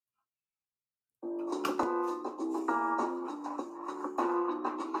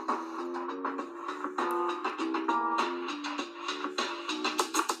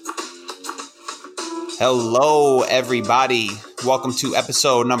Hello, everybody. Welcome to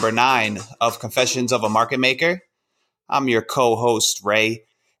episode number 9 of Confessions of a Market Maker. I'm your co-host, Ray,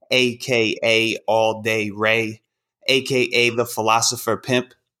 aka All Day Ray, aka the Philosopher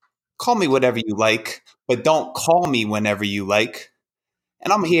Pimp. Call me whatever you like, but don't call me whenever you like.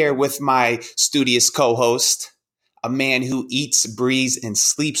 And I'm here with my studious co-host, a man who eats, breathes, and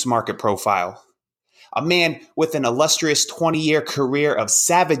sleeps market profile. A man with an illustrious 20-year career of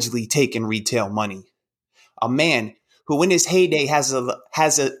savagely taking retail money. A man who in his heyday has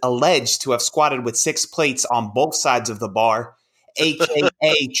alleged to have squatted with 6 plates on both sides of the bar,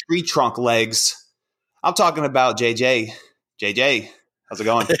 aka tree trunk legs. I'm talking about JJ. JJ, how's it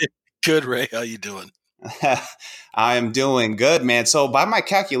going? Good, Ray. How you doing? I am doing good, man. So by my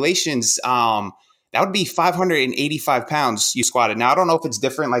calculations, that would be 585 pounds you squatted. Now I don't know if it's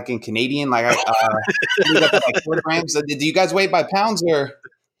different, like in Canadian, like like kilograms. Do you guys weigh by pounds or?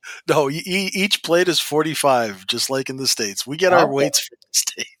 No, each plate is 45, just like in the States. We get our weights from the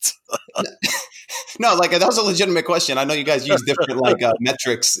States. No, like that was a legitimate question. I know you guys use different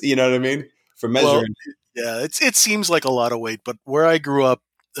metrics. You know what I mean for measuring. Well, yeah, it seems like a lot of weight, but where I grew up,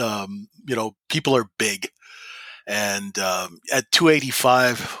 people are big, and at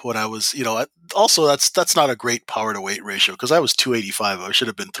 285, when I was, also that's not a great power to weight ratio because I was 285. I should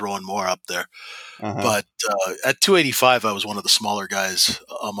have been throwing more up there. Uh-huh. But at 285, I was one of the smaller guys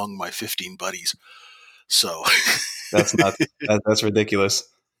among my 15 buddies. So that's nuts. That's ridiculous.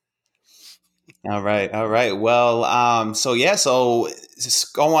 All right. Well, so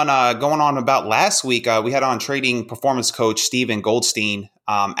just going on about last week, we had on trading performance coach Steven Goldstein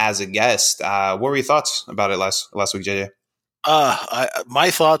as a guest. What were your thoughts about it last week, JJ? My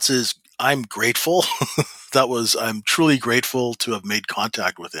thoughts is I'm grateful. I'm truly grateful to have made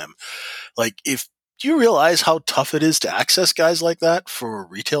contact with him. Like, do you realize how tough it is to access guys like that for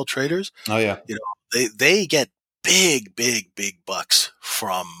retail traders? Oh yeah. They get big bucks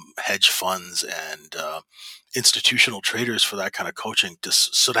from hedge funds and institutional traders for that kind of coaching.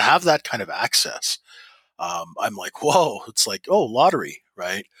 So to have that kind of access, I'm like, whoa! It's like, lottery,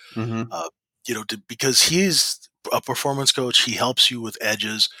 right? Mm-hmm. Because he's a performance coach, he helps you with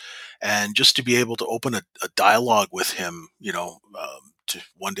edges, and just to be able to open a dialogue with him, to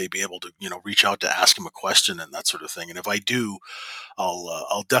one day be able to, reach out to ask him a question and that sort of thing. And if I do,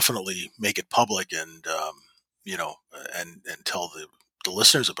 I'll definitely make it public and and tell the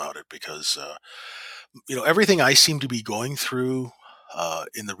listeners about it because everything I seem to be going through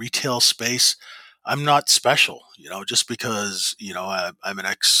in the retail space, I'm not special. Just because I'm an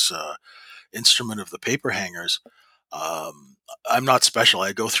ex instrument of the paper hangers. I'm not special.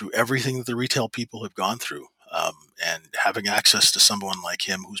 I go through everything that the retail people have gone through. And having access to someone like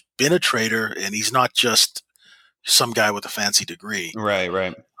him who's been a trader and he's not just some guy with a fancy degree.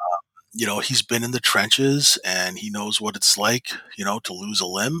 Right. He's been in the trenches and he knows what it's like, to lose a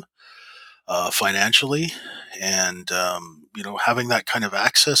limb financially. And, having that kind of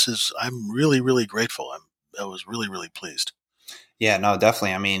access I'm really, really grateful. I was really, really pleased. Yeah, no,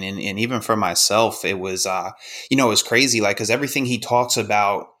 definitely. I mean, and even for myself, it was, it was crazy. Like, cause everything he talks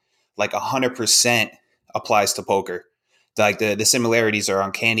about, like 100% applies to poker. Like the similarities are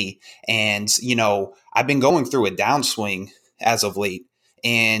uncanny. And, I've been going through a downswing as of late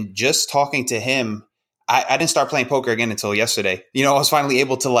and just talking to him, I didn't start playing poker again until yesterday. I was finally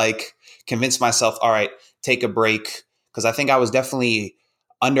able to convince myself, all right, take a break. Cause I think I was definitely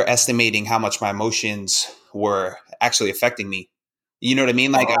underestimating how much my emotions were actually affecting me. You know what I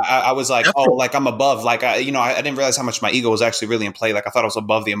mean? Like I was like, I'm above. Like I didn't realize how much my ego was actually really in play. Like I thought I was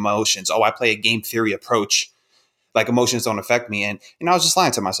above the emotions. I play a game theory approach. Like emotions don't affect me, and I was just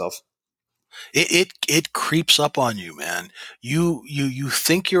lying to myself. It creeps up on you, man. You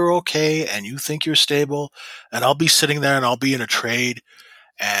think you're okay and you think you're stable, and I'll be sitting there and I'll be in a trade,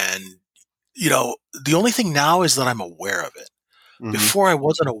 and the only thing now is that I'm aware of it. Mm-hmm. Before I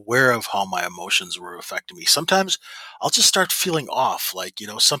wasn't aware of how my emotions were affecting me. Sometimes I'll just start feeling off, like,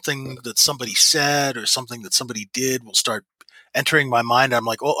 something that somebody said or something that somebody did will start entering my mind. I'm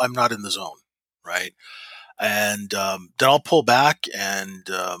like, oh, I'm not in the zone. Right. And then I'll pull back and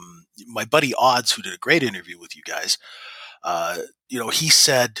my buddy Odds, who did a great interview with you guys, he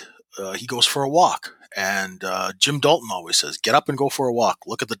said he goes for a walk. And Jim Dalton always says, get up and go for a walk.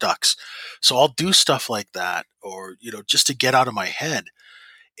 Look at the ducks. So I'll do stuff like that or, just to get out of my head.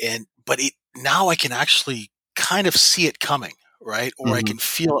 But now I can actually kind of see it coming. Right. Or I can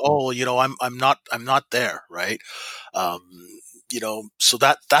feel, I'm not there. Right. So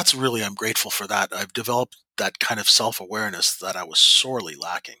that's really, I'm grateful for that. I've developed that kind of self-awareness that I was sorely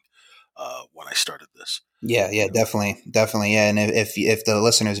lacking. when I started this. Yeah, definitely, yeah. And if the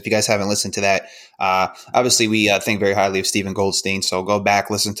listeners, if you guys haven't listened to that, obviously we think very highly of Stephen Goldstein. So go back,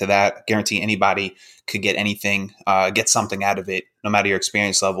 listen to that. I guarantee anybody could get anything, get something out of it, no matter your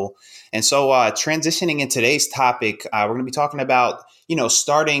experience level. And so, transitioning in today's topic, we're going to be talking about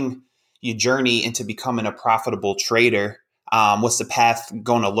starting your journey into becoming a profitable trader. What's the path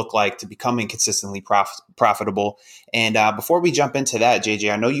going to look like to becoming consistently profitable? And before we jump into that,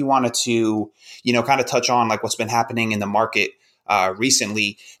 JJ, I know you wanted to kind of touch on like what's been happening in the market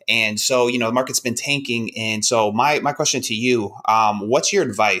recently. And so, the market's been tanking. And so my question to you, what's your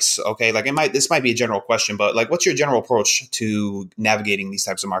advice? Okay. Like this might be a general question, but like, what's your general approach to navigating these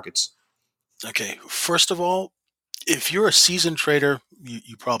types of markets? Okay. First of all, if you're a seasoned trader,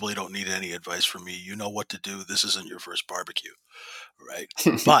 you probably don't need any advice from me. You know what to do. This isn't your first barbecue, right?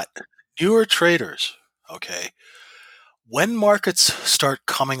 But newer traders, okay, when markets start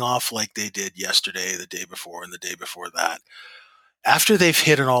coming off like they did yesterday, the day before, and the day before that, after they've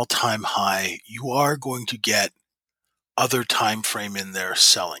hit an all-time high, you are going to get other time frame in there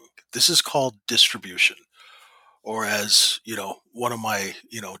selling. This is called distribution, or as one of my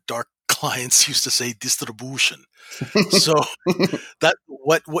dark clients used to say, distribution. So that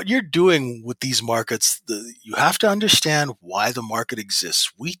what you're doing with these markets, you have to understand why the market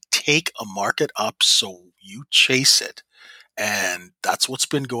exists. We take a market up, so you chase it, and that's what's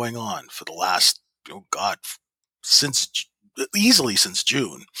been going on for the last since easily since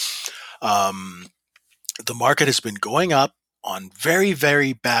June. The market has been going up on very,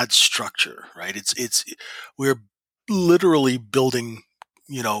 very bad structure, right? We're literally building,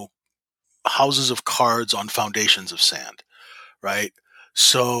 houses of cards on foundations of sand, right?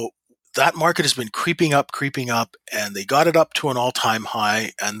 So that market has been creeping up, and they got it up to an all-time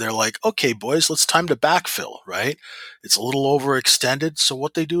high, and they're like, okay, boys, it's time to backfill, right? It's a little overextended. So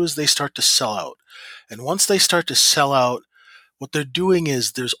what they do is they start to sell out. And once they start to sell out, what they're doing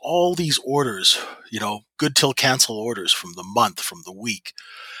is there's all these orders, good till cancel orders from the month, from the week.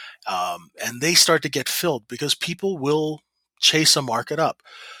 And they start to get filled because people will chase a market up.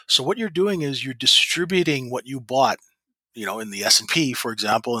 So what you're doing is you're distributing what you bought, in the S&P, for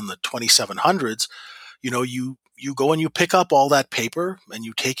example, in the 2700s, you go and you pick up all that paper and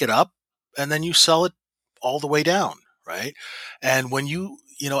you take it up and then you sell it all the way down, right? And when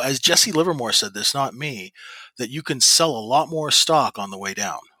as Jesse Livermore said this, not me, that you can sell a lot more stock on the way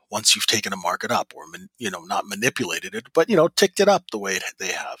down once you've taken a market up, or not manipulated it, but ticked it up the way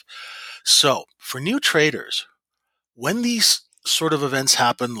they have. So for new traders, when these sort of events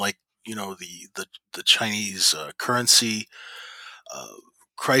happen, like the Chinese currency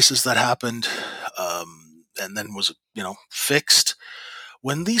crisis that happened, and then was fixed.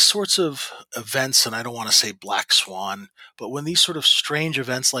 When these sorts of events, and I don't want to say black swan, but when these sort of strange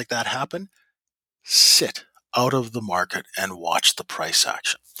events like that happen, sit out of the market and watch the price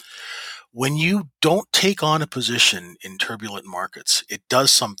action. When you don't take on a position in turbulent markets, it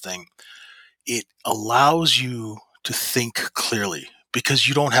does something. It allows you to think clearly because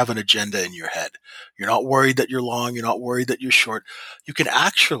you don't have an agenda in your head. You're not worried that you're long. You're not worried that you're short. You can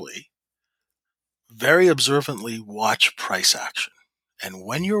actually very observantly watch price action. And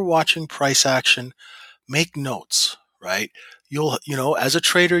when you're watching price action, make notes, right? As a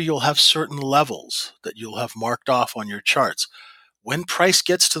trader, you'll have certain levels that you'll have marked off on your charts. When price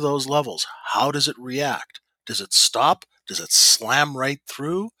gets to those levels, how does it react? Does it stop? Does it slam right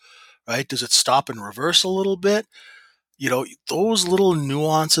through? Right? Does it stop and reverse a little bit? Those little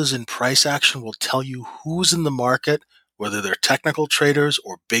nuances in price action will tell you who's in the market, whether they're technical traders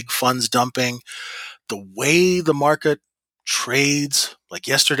or big funds dumping. The way the market trades, like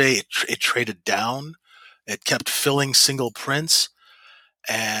yesterday, it traded down. It kept filling single prints,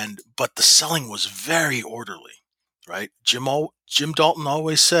 but the selling was very orderly, right? Jim Dalton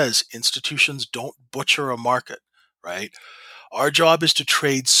always says institutions don't butcher a market, right? Our job is to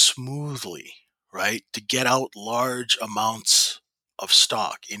trade smoothly, right? To get out large amounts of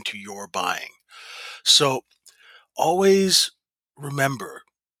stock into your buying. So always remember,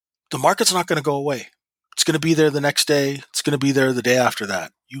 the market's not going to go away. It's going to be there the next day. It's going to be there the day after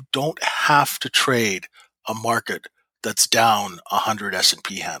that. You don't have to trade a market that's down 100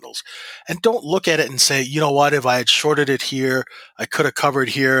 S&P handles. And don't look at it and say, you know what, if I had shorted it here, I could have covered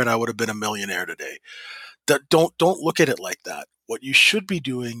here and I would have been a millionaire today. Don't look at it like that. What you should be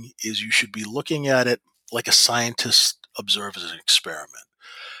doing is you should be looking at it like a scientist observes an experiment.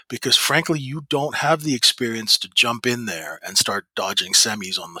 Because frankly, you don't have the experience to jump in there and start dodging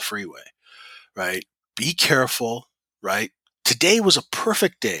semis on the freeway, right? Be careful, right? Today was a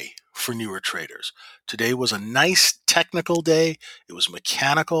perfect day for newer traders. Today was a nice technical day. It was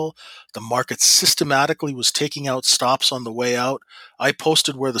mechanical. The market systematically was taking out stops on the way out. I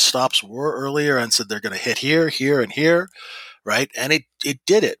posted where the stops were earlier and said they're going to hit here, here, and here, right? And it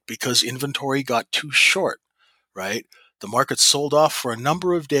did it because inventory got too short, right? The market sold off for a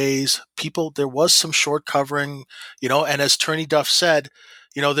number of days. There was some short covering, and as Turney Duff said,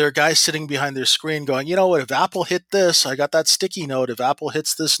 there are guys sitting behind their screen going, you know what, if Apple hit this, I got that sticky note. If Apple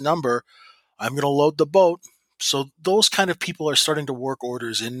hits this number, I'm going to load the boat. So those kind of people are starting to work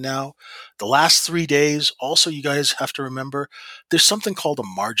orders in now. The last 3 days, also, you guys have to remember, there's something called a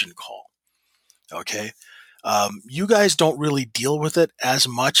margin call. Okay. You guys don't really deal with it as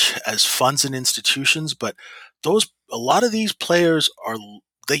much as funds and institutions, but a lot of these players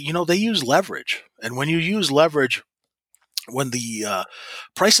they use leverage. And when you use leverage, when the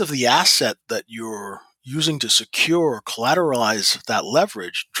price of the asset that you're using to secure or collateralize that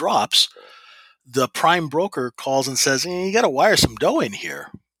leverage drops, the prime broker calls and says, you got to wire some dough in here,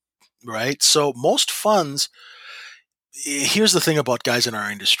 right? So most funds, here's the thing about guys in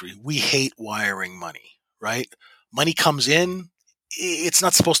our industry, we hate wiring money, right? Money comes in, it's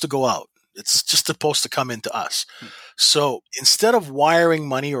not supposed to go out. It's just supposed to come into us. So instead of wiring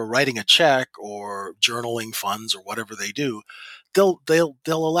money or writing a check or journaling funds or whatever they do, they'll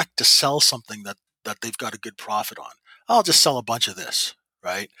elect to sell something that they've got a good profit on. I'll just sell a bunch of this,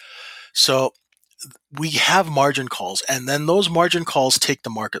 right? So we have margin calls, and then those margin calls take the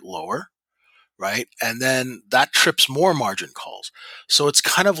market lower, right? And then that trips more margin calls. So it's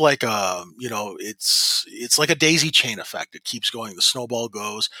kind of like it's like a daisy chain effect. It keeps going. The snowball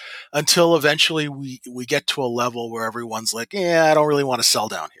goes until eventually we get to a level where everyone's like, yeah, I don't really want to sell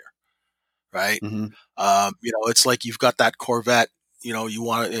down here, right? Mm-hmm. It's like you've got that Corvette, you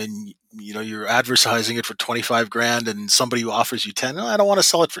want it, and you're advertising it for 25 grand, and somebody offers you 10. No, I don't want to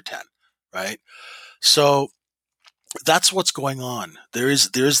sell it for 10, right? So that's what's going on. There is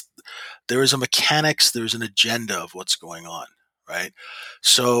a mechanics, there's an agenda of what's going on, right?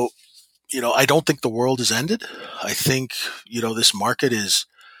 So, I don't think the world is ended. I think, this market is,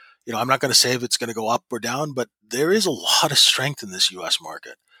 I'm not going to say if it's going to go up or down, but there is a lot of strength in this US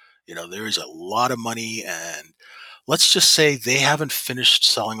market. There is a lot of money, and let's just say they haven't finished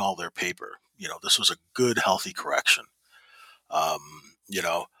selling all their paper. This was a good, healthy correction.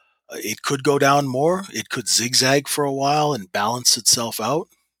 It could go down more. It could zigzag for a while and balance itself out.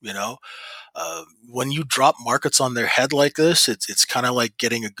 When you drop markets on their head like this, it's kind of like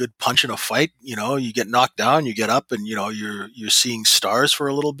getting a good punch in a fight. You get knocked down, you get up, and you're seeing stars for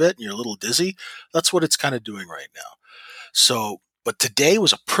a little bit, and you're a little dizzy. That's what it's kind of doing right now. So, but today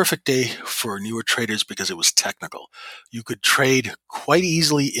was a perfect day for newer traders because it was technical. You could trade quite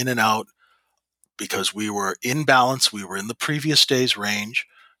easily in and out because we were in balance. We were in the previous day's range,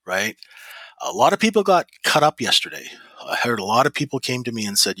 right? A lot of people got cut up yesterday. I heard a lot of people came to me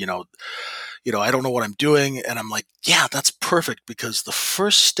and said, I don't know what I'm doing. And I'm like, yeah, that's perfect, because the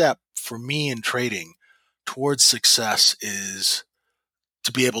first step for me in trading towards success is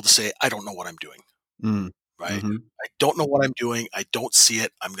to be able to say, I don't know what I'm doing, right? Mm-hmm. I don't know what I'm doing. I don't see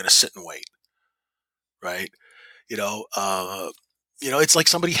it. I'm going to sit and wait, right? It's like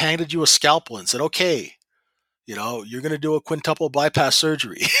somebody handed you a scalpel and said, okay, you're going to do a quintuple bypass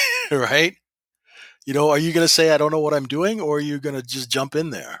surgery, right? Are you going to say, I don't know what I'm doing, or are you going to just jump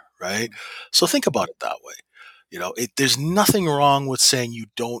in there, right? So think about it that way. There's nothing wrong with saying you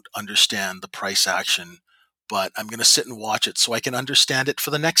don't understand the price action, but I'm going to sit and watch it so I can understand it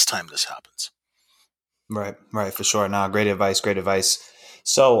for the next time this happens. Right, for sure. Now, great advice.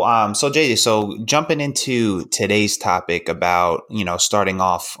 So, JJ, so jumping into today's topic about, starting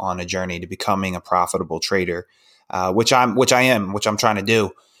off on a journey to becoming a profitable trader, which I'm trying to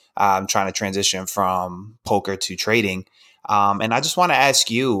do. I'm trying to transition from poker to trading. And I just want to ask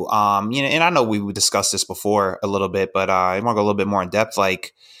you, and I know we discussed this before a little bit, but I want to go a little bit more in depth.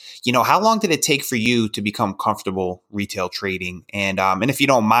 Like, how long did it take for you to become comfortable retail trading? And if you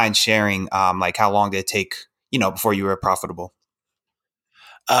don't mind sharing, like, how long did it take, before you were profitable?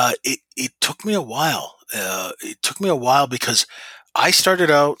 It took me a while. It took me a while because I started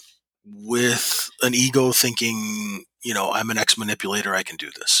out with an ego thinking, I'm an ex-manipulator, I can do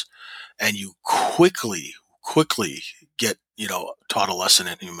this. And you quickly get, taught a lesson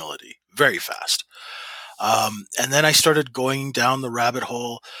in humility very fast. And then I started going down the rabbit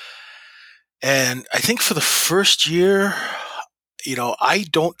hole. And I think for the first year, I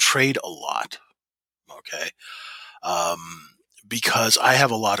don't trade a lot. Okay. Because I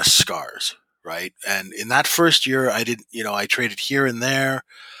have a lot of scars, right? And in that first year, I traded here and there.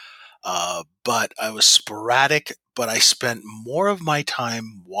 But I was sporadic, but I spent more of my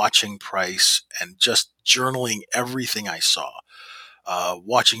time watching price and just journaling everything I saw,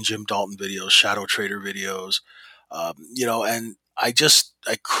 watching Jim Dalton videos, shadow trader videos, and I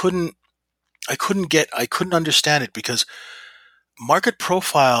couldn't understand it because market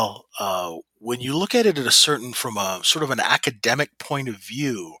profile, when you look at it from a sort of an academic point of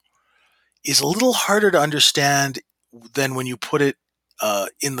view, is a little harder to understand than when you put it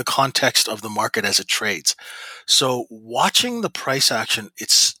in the context of the market as it trades. So watching the price action,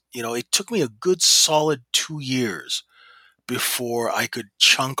 it took me a good solid 2 years before I could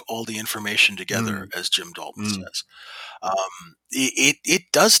chunk all the information together, as Jim Dalton says. It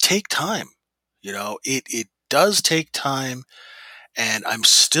does take time. It does take time, and I'm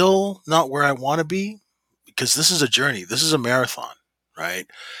still not where I want to be because this is a journey. This is a marathon, right?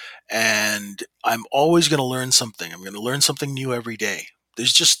 And I'm always going to learn something. I'm going to learn something new every day.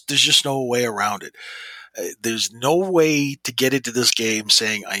 There's just no way around it. There's no way to get into this game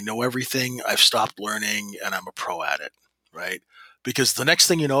saying I know everything, I've stopped learning, and I'm a pro at it, right? Because the next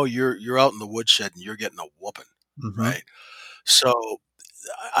thing you know, you're out in the woodshed and you're getting a whooping, right? So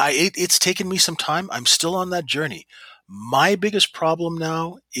it's taken me some time. I'm still on that journey. My biggest problem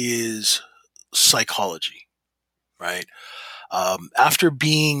now is psychology, right? After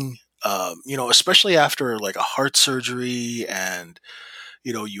being, especially after like a heart surgery and,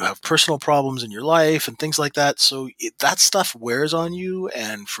 you have personal problems in your life and things like that. So that stuff wears on you.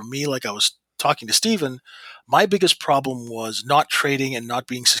 And for me, like I was talking to Steven, my biggest problem was not trading and not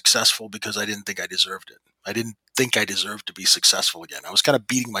being successful because I didn't think I deserved it. I didn't think I deserved to be successful again. I was kind of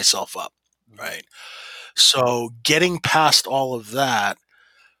beating myself up, right? So getting past all of that,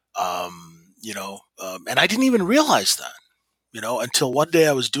 and I didn't even realize that, until one day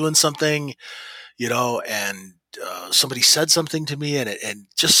I was doing something, and somebody said something to me, and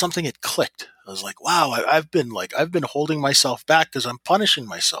just something had clicked. I was like, wow, I've been holding myself back because I'm punishing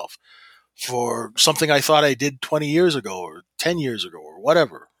myself for something I thought I did 20 years ago or 10 years ago or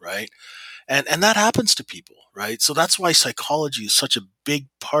whatever, right? And that happens to people, right? So that's why psychology is such a big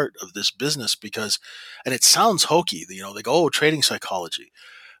part of this business because, and it sounds hokey, they go, oh, trading psychology.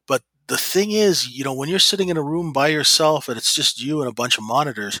 But the thing is, when you're sitting in a room by yourself and it's just you and a bunch of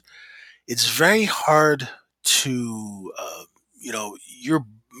monitors, it's very hard to,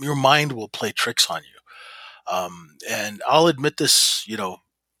 your mind will play tricks on you. And I'll admit this,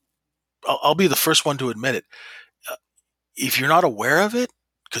 I'll be the first one to admit it. If you're not aware of it,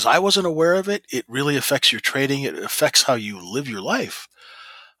 because I wasn't aware of it, it really affects your trading. It affects how you live your life.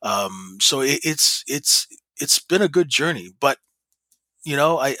 So it's been a good journey, but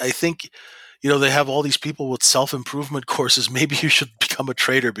I think they have all these people with self-improvement courses. Maybe you should become a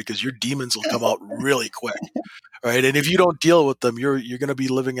trader because your demons will come out really quick, right? And if you don't deal with them, you're going to be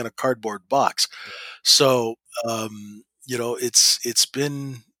living in a cardboard box. So it's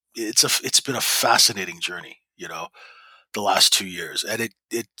been a fascinating journey, the last 2 years, and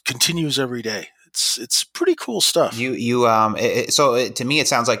it continues every day. It's pretty cool stuff. To me it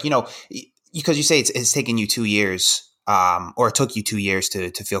sounds like because you say it's taken you 2 years. Or it took you 2 years to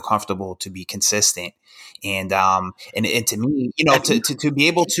feel comfortable, to be consistent, and to me,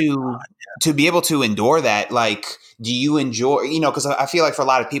 to be able to endure that. Like, do you enjoy? Because I feel like for a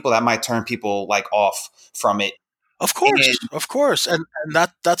lot of people that might turn people like off from it. Of course, and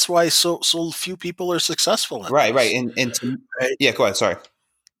that's why so few people are successful at right, this. right, and right? Yeah, go ahead. Sorry.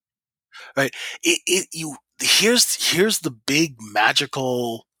 Right. Here's the big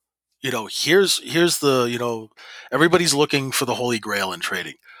magical. Here's the everybody's looking for the holy grail in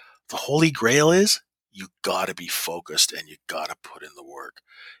trading. The holy grail is you got to be focused and you got to put in the work.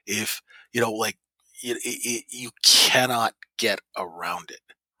 If you cannot get around it,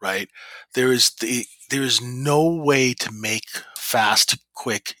 right? There is no way to make fast,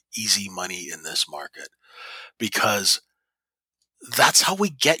 quick, easy money in this market because that's how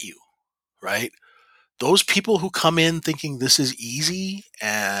we get you, right? Those people who come in thinking this is easy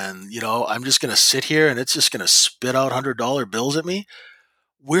and, I'm just going to sit here and it's just going to spit out $100 bills at me.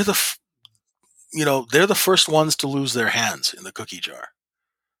 They're the first ones to lose their hands in the cookie jar,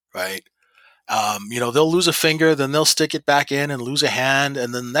 right? They'll lose a finger, then they'll stick it back in and lose a hand.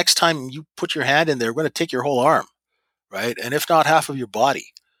 And then the next time you put your hand in, they're going to take your whole arm, right? And if not half of your body,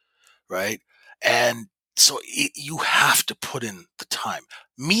 right? And so you have to put in the time.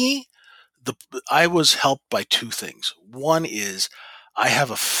 I was helped by two things. One is I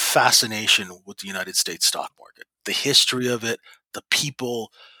have a fascination with the United States stock market, the history of it, the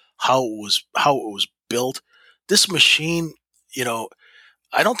people, how it was built. This machine,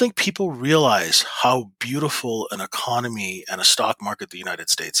 I don't think people realize how beautiful an economy and a stock market the United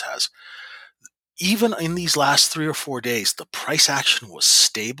States has. Even in these last 3 or 4 days, the price action was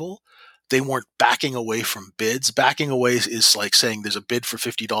stable. They weren't backing away from bids. Backing away is like saying there's a bid for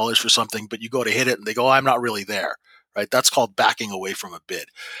 $50 for something, but you go to hit it and they go, I'm not really there, right? That's called backing away from a bid.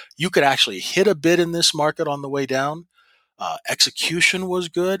 You could actually hit a bid in this market on the way down. Execution was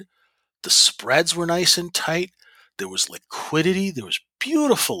good. The spreads were nice and tight. There was liquidity. There was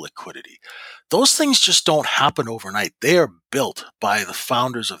beautiful liquidity. Those things just don't happen overnight. They are built by the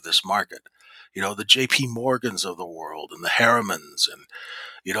founders of this market. The JP Morgans of the world and the Harrimans and,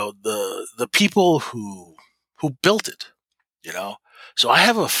 the people who built it. So I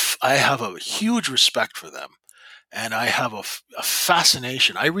have a huge respect for them. And I have a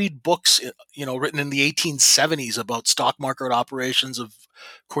fascination. I read books, written in the 1870s about stock market operations of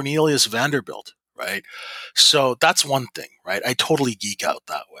Cornelius Vanderbilt, right? So that's one thing, right? I totally geek out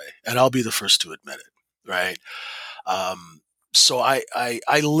that way, and I'll be the first to admit it, right? So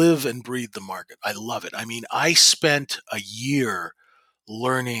I live and breathe the market. I love it. I mean, I spent a year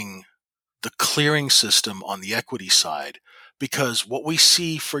learning the clearing system on the equity side because what we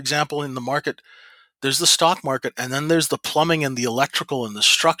see, for example, in the market, there's the stock market, and then there's the plumbing and the electrical and the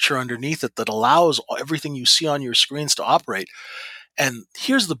structure underneath it that allows everything you see on your screens to operate. And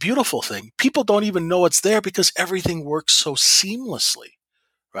here's the beautiful thing. People don't even know it's there because everything works so seamlessly,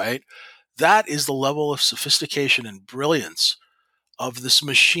 right? That is the level of sophistication and brilliance of this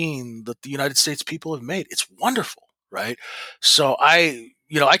machine that the United States people have made. It's wonderful, right? So I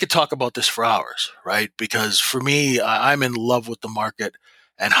could talk about this for hours, right? Because for me, I'm in love with the market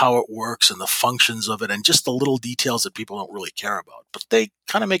and how it works and the functions of it and just the little details that people don't really care about, but they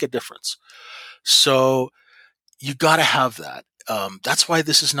kind of make a difference. So you got to have that. That's why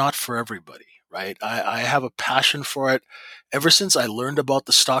this is not for everybody, right? I have a passion for it. Ever since I learned about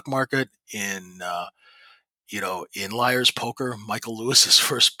the stock market in Liar's Poker, Michael Lewis's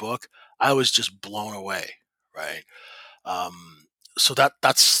first book, I was just blown away, right? So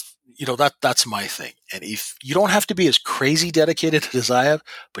that's my thing. And if you don't have to be as crazy dedicated as I have,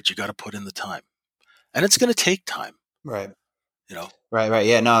 but you got to put in the time, and it's going to take time, Right. you know. Right.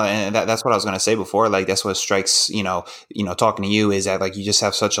 Yeah. No, and that's what I was going to say before. Like, that's what strikes, talking to you is that, like, you just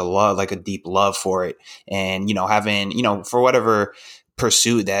have such a love, like a deep love for it. And, having, for whatever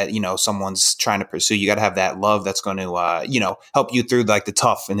pursuit that, someone's trying to pursue, you got to have that love that's going to, help you through like the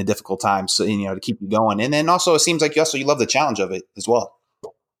tough and the difficult times, so, to keep you going. And then also it seems like you love the challenge of it as well.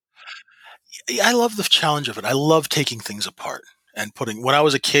 I love the challenge of it. I love taking things apart and when I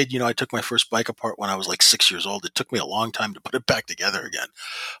was a kid, I took my first bike apart when I was like 6 years old. It took me a long time to put it back together again.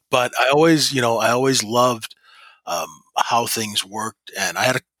 But I always loved how things worked. And I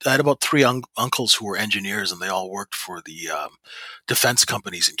had about three uncles who were engineers, and they all worked for the defense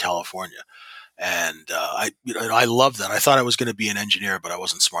companies in California. And I loved that. I thought I was going to be an engineer, but I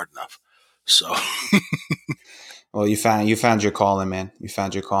wasn't smart enough. So, well, you found your calling, man. You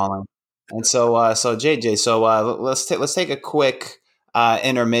found your calling. And so JJ, let's take a quick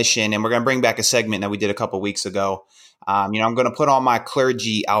intermission, and we're gonna bring back a segment that we did a couple weeks ago. I'm gonna put on my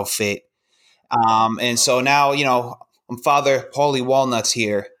clergy outfit, and so now I'm Father Paulie Walnuts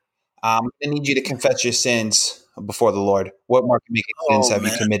here. I need you to confess your sins before the Lord. What market making sins have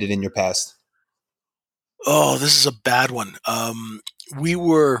you committed in your past? Oh, this is a bad one. We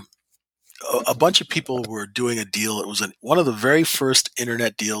were a bunch of people were doing a deal. It was one of the very first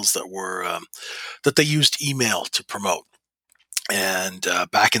internet deals that they used email to promote, and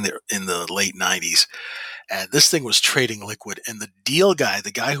back in the late '90s. And this thing was trading liquid. And the deal guy,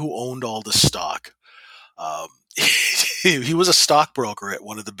 the guy who owned all the stock, he was a stockbroker at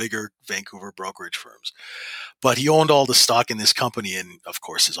one of the bigger Vancouver brokerage firms, but he owned all the stock in this company and, of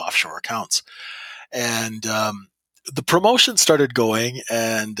course, his offshore accounts. And the promotion started going,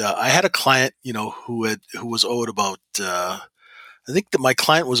 and I had a client, who was owed about. I think that my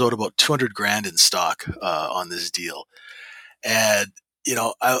client was owed about 200 grand in stock on this deal, and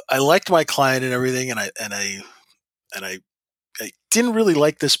I liked my client and everything, and I didn't really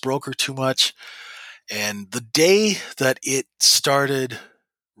like this broker too much. And the day that it started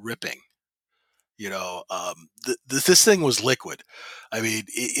ripping, this thing was liquid. I mean,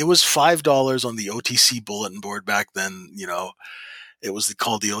 it was $5 on the OTC bulletin board back then. It was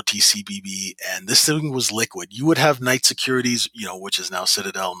called the OTCBB, and this thing was liquid. You would have Knight Securities, which is now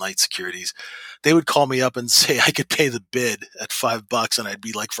Citadel Knight Securities. They would call me up and say I could pay the bid at $5, and I'd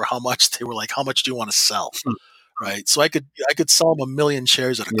be like, "For how much?" They were like, "How much do you want to sell?" Right. So I could sell them 1,000,000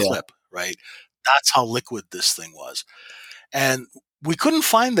 shares at a clip. Right. That's how liquid this thing was, and we couldn't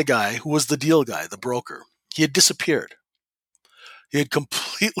find the guy who was the deal guy, the broker. He had disappeared. He had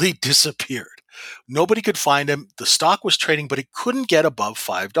completely disappeared. Nobody could find him. The stock was trading, but it couldn't get above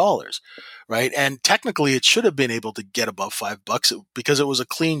 $5, right? And technically, it should have been able to get above $5 because it was a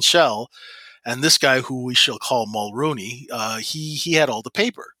clean shell. And this guy, who we shall call Mulrooney, he had all the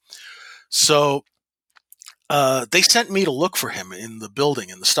paper. So they sent me to look for him in the building,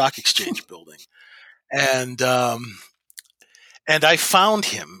 in the stock exchange building, and and I found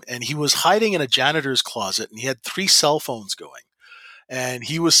him, and he was hiding in a janitor's closet, and he had 3 cell phones going, and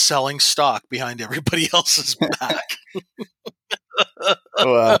he was selling stock behind everybody else's back.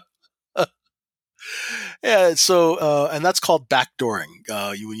 Wow. Yeah, so and that's called backdooring.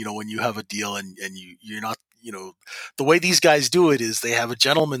 You know, when you have a deal and you're not, you know, the way these guys do it is they have a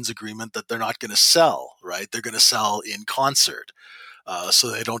gentleman's agreement that they're not going to sell, right? They're going to sell in concert,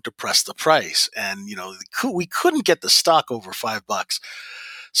 so they don't depress the price. And you know, we couldn't get the stock over $5.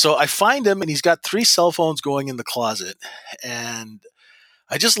 So I find him, and he's got 3 cell phones going in the closet, and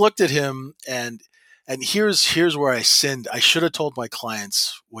I just looked at him, and here's where I sinned. I should have told my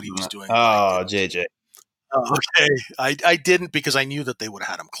clients what he was doing. Oh, JJ. Oh, okay, I didn't, because I knew that they would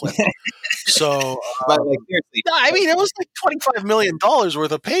have had him clipped. So, But like, seriously, I mean, it was like $25 million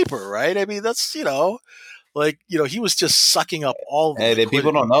worth of paper, right? I mean, that's, you know, like, you know, he was just sucking up all the hey,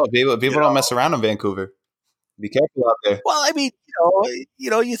 people don't know. People don't mess around in Vancouver. Be careful out there. Well, I mean,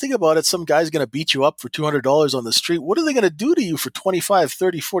 you think about it. Some guy's going to beat you up for $200 on the street. What are they going to do to you for 25,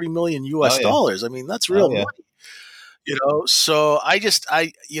 30, 40 million US dollars? I mean, that's real money. You know, so I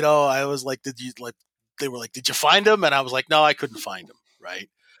was like, they were like, did you find him? And I was like, no, I couldn't find him. Right.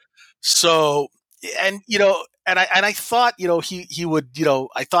 So, and, you know, and I thought, you know, he would, you know,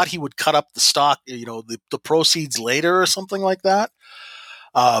 I thought he would cut up the stock, you know, the proceeds later or something like that.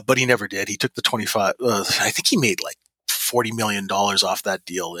 But he never did. He took the 25, I think he made like $40 million off that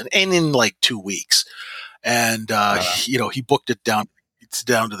deal and in like 2 weeks. And, you know, he booked it down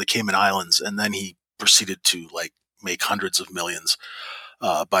to the Cayman Islands, and then he proceeded to like make hundreds of millions,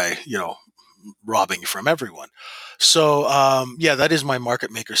 by, you know, robbing from everyone. So, yeah, that is my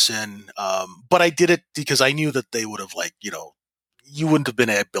market maker sin. But I did it because I knew that they would have, like, you know, you wouldn't have been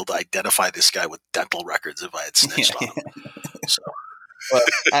able to identify this guy with dental records if I had snitched on him. So. Well,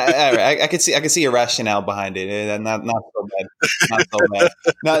 I could see a rationale behind it. Not so bad. Not so bad.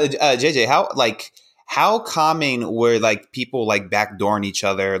 Now, JJ, how common were like people like backdooring each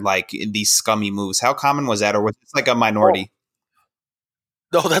other like in these scummy moves? How common was that, or was it like a minority?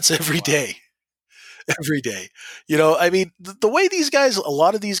 No, that's every day. Every day. You know, I mean, the way a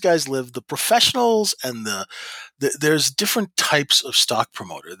lot of these guys live, the professionals and there's different types of stock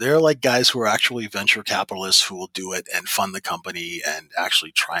promoter. They're like guys who are actually venture capitalists who will do it and fund the company and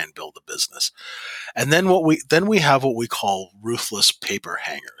actually try and build a business. And then we have what we call ruthless paper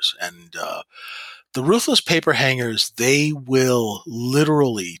hangers. And the ruthless paper hangers, they will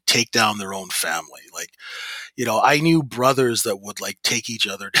literally take down their own family. Like, you know, I knew brothers that would like take each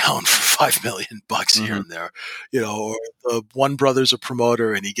other down for $5 million here and there, you know, or one brother's a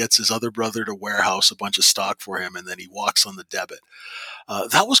promoter and he gets his other brother to warehouse a bunch of stock for him, and then he walks on the debit.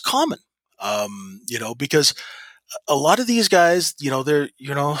 That was common, you know, because a lot of these guys, you know, they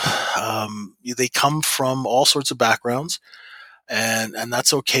come from all sorts of backgrounds, and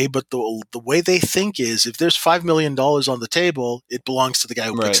that's okay. But the way they think is, if there's $5 million on the table, it belongs to the guy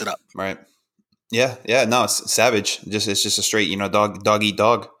who picks it up. Right. Yeah, no, it's savage. It's just a straight, you know, dog eat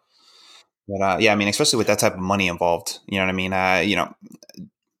dog. But yeah, I mean, especially with that type of money involved, you know what I mean? You know,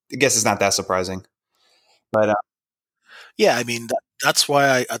 I guess it's not that surprising. But yeah, I mean, that's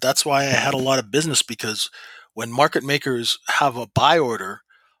why I had a lot of business, because when market makers have a buy order,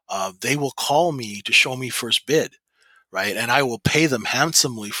 they will call me to show me first bid, right? And I will pay them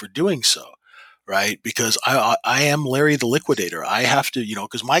handsomely for doing so. Right? Because I am Larry the Liquidator. I have to, you know,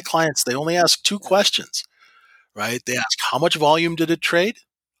 because my clients, they only ask 2 questions, right? They ask, how much volume did it trade?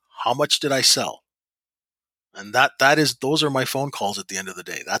 How much did I sell? And those are my phone calls at the end of the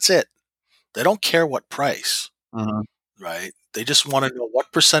day. That's it. They don't care what price, right? They just want to know,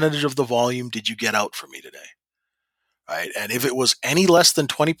 what percentage of the volume did you get out for me today? Right? And if it was any less than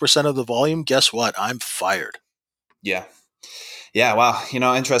 20% of the volume, guess what? I'm fired. Yeah. Yeah, wow. You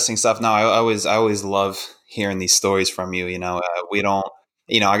know, interesting stuff. No, I always love hearing these stories from you. You know, we don't,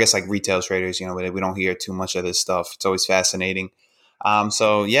 you know, I guess like retail traders, you know, we don't hear too much of this stuff. It's always fascinating.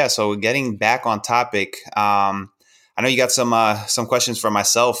 So yeah, so getting back on topic, I know you got some questions for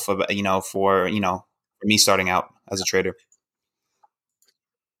myself, for me starting out as a trader.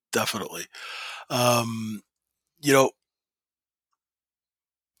 Definitely. You know,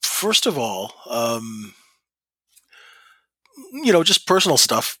 first of all, you know, just personal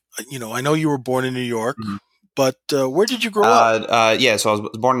stuff. You know, I know you were born in New York. But where did you grow up? Yeah, so I was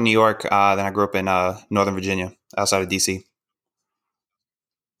born in New York. Then I grew up in Northern Virginia, outside of DC.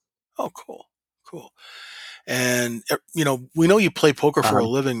 Oh, cool, cool. And we know you play poker for a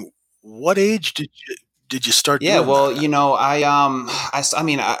living. What age did you start Yeah, doing well, that? I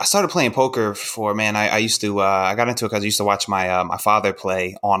mean, I started playing poker for, man. I used to, I got into it because I used to watch my father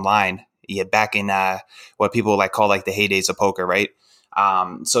play online. Yeah, back in what people like call like the heydays of poker, right?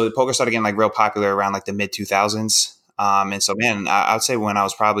 So the poker started getting like real popular around like the mid 2000s. And so, man, I would say when I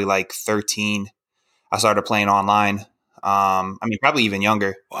was probably like 13, I started playing online. I mean, probably even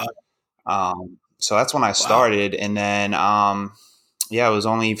younger. Wow, So that's when I wow. started, and then yeah, it was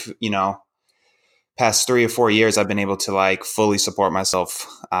only past 3 or 4 years I've been able to like fully support myself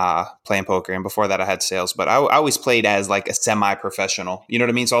playing poker. And before that, I had sales, but I always played as like a semi-professional. You know what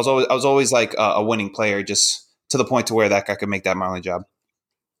I mean? So I was always like a winning player, just to the point to where that I could make that my only job.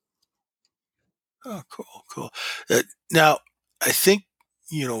 Oh, cool, cool. Now, I think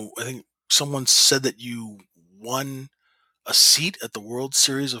I think someone said that you won a seat at the World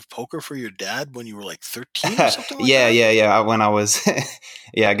Series of Poker for your dad when you were like 13 or something like Yeah, that. yeah, yeah. When I was,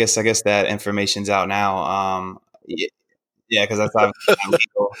 yeah, I guess that information's out now. Yeah, because that's obviously not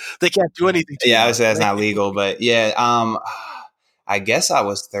legal. They can't do anything to you Yeah, now, obviously can that's they? not legal, but yeah, I guess I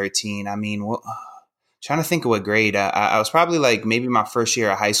was 13. I mean, trying to think of what grade. I was probably like maybe my first year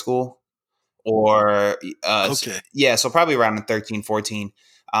of high school, or Okay. yeah, so probably around 13, 14.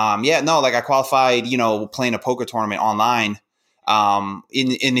 Yeah, no, like I qualified, playing a poker tournament online. And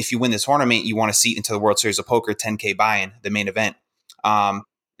if you win the tournament, you want a seat into the World Series of Poker 10K buy-in, the main event. Um,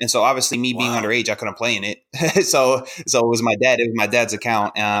 and so obviously me being Wow. underage, I couldn't play in it. So it was my dad. It was my dad's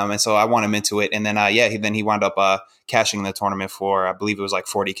account. And so I won him into it. And then yeah, he wound up cashing the tournament for, I believe it was like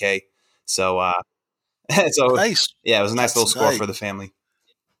 40K. So so Nice. yeah, it was a nice That's little score nice. for the family.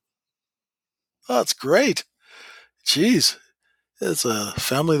 Oh, that's great. Jeez. It's a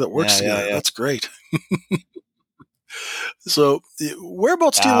family that works Yeah, yeah, together. yeah. That's great. So,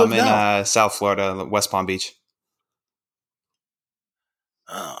 whereabouts do you live In now? South Florida, West Palm Beach.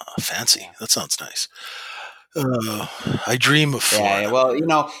 Ah, fancy. That sounds nice. I dream of Yeah, yeah. Florida.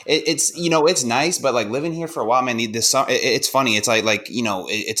 Well, it's nice, but like living here for a while, man. It's funny. It's like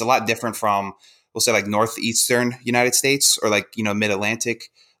it's a lot different from, we'll say, like northeastern United States, or like mid Atlantic.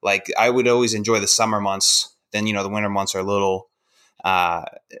 Like I would always enjoy the summer months. Then the winter months are a little uh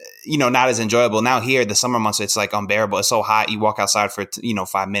not as enjoyable. Now here, the summer months, it's like unbearable. It's so hot. You walk outside for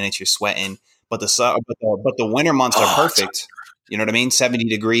 5 minutes, you're sweating. But the winter months are Oh, it's perfect. You know what I mean? 70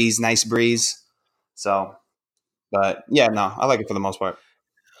 degrees, nice breeze. So, but yeah, no, I like it for the most part.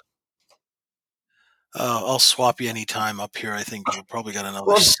 I'll swap you anytime up here. I think we've probably got another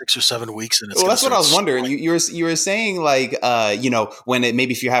Well, 6 or 7 weeks, and it's well, going to that's what I start was wondering. snowing. You were saying like when it,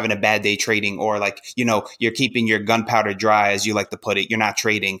 maybe if you're having a bad day trading, or like you're keeping your gunpowder dry, as you like to put it. You're not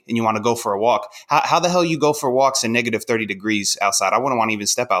trading and you want to go for a walk. How the hell you go for walks in negative 30 degrees outside? I wouldn't want to even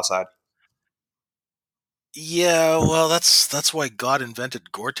step outside. Yeah, well, that's why God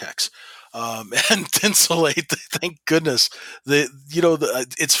invented Gore-Tex and Tinsolate. Thank goodness.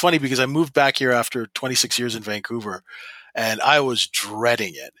 It's funny because I moved back here after 26 years in Vancouver, and I was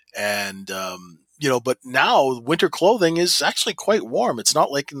dreading it. And but now winter clothing is actually quite warm. It's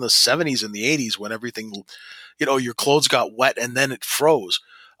not like in the 70s and the 80s when everything, your clothes got wet and then it froze.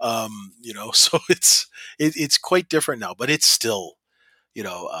 So it's quite different now, but it's still, you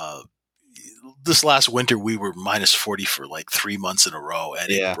know. This last winter we were minus 40 for like 3 months in a row, and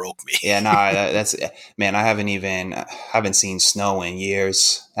it Yeah. broke me. Yeah, no, that's, man. I haven't seen snow in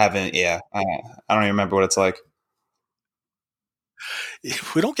years. Haven't, yeah. I don't even remember what it's like.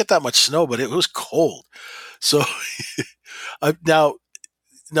 We don't get that much snow, but it was cold. So now,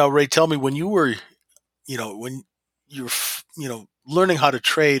 Ray, tell me, when you were, when you're, learning how to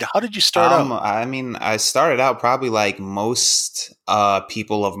trade, how did you start out? I mean, I started out probably like most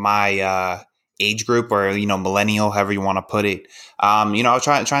people of my age group, or millennial, however you want to put it. I was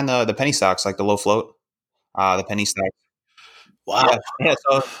trying the penny stocks, like the low float, the penny stocks. Wow. Yeah, yeah.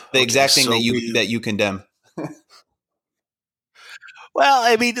 So the Okay, exact thing so that you condemn. well,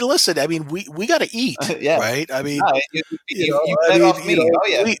 I mean, listen, I mean, we got to eat, Yeah. right? I mean, No, you fed off me. Oh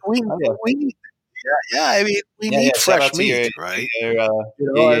yeah. Oh yeah. we yeah, I mean, we Yeah, need yeah. Shout fresh out to meat, right? your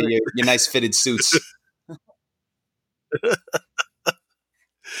You know, I mean, your nice fitted suits.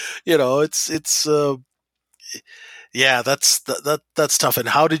 it's yeah, that's tough. And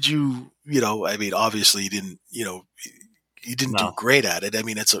how did you, I mean, obviously you didn't do No. great at it. I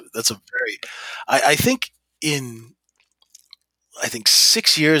mean, that's a very, I think in, I think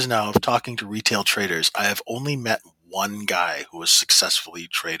 6 years now of talking to retail traders, I have only met one guy who has successfully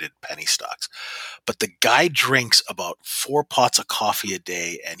traded penny stocks. But the guy drinks about 4 pots of coffee a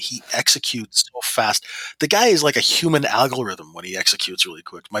day, and he executes so fast. The guy is like a human algorithm when he executes really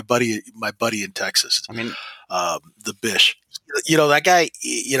quick. My buddy in Texas, I mean, the Bish, that guy.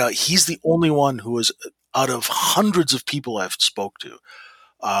 He's the only one who is out of hundreds of people I've spoke to.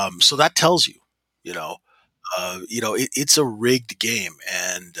 So that tells you, you know, it's a rigged game,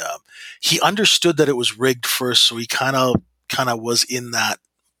 and he understood that it was rigged first, so he kind of was in that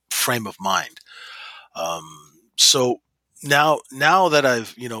frame of mind. So now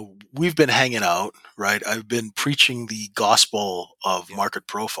that we've been hanging out, right? I've been preaching the gospel of market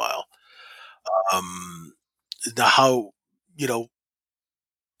profile. Um, how you know,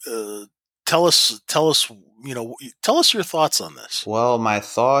 uh, tell us your thoughts on this. well, my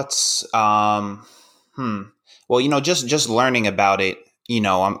thoughts. Well, just learning about it.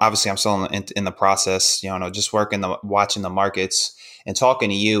 I'm still in the process. Just watching the markets and talking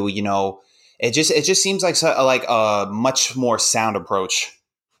to you. It just seems like a much more sound approach,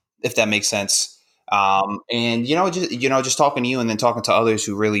 if that makes sense. And just talking to you and then talking to others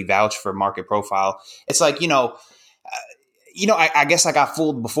who really vouch for market profile. It's like I guess I got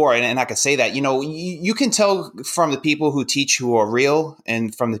fooled before, and I could say that. You can tell from the people who teach who are real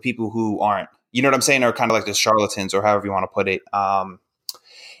and from the people who aren't. You know what I'm saying? Or kind of like the charlatans, or however you want to put it.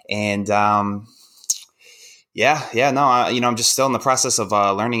 And yeah, no, I'm just still in the process of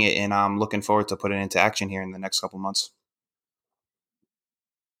learning it, and I'm looking forward to putting it into action here in the next couple months.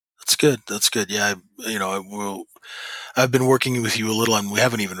 That's good. That's good. Yeah, I've been working with you a little, and we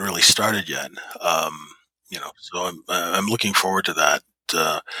haven't even really started yet. So I'm looking forward to that.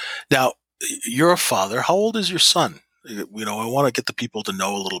 Now, you're a father. How old is your son? I want to get the people to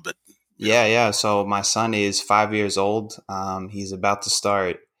know a little bit. Yeah. So my son is 5 years old. He's about to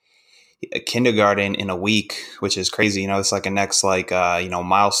start kindergarten in a week, which is crazy. It's like a next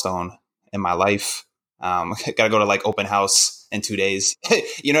milestone in my life. Got to go to like open house in 2 days.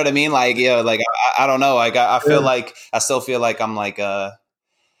 You know what I mean? Like, yeah, like I don't know. Like I feel like I still feel like I'm like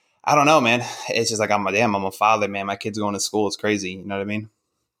I don't know, man. It's just like I'm a father, man. My kid's going to school. It's crazy. You know what I mean?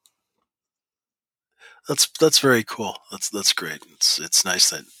 That's very cool. That's great. It's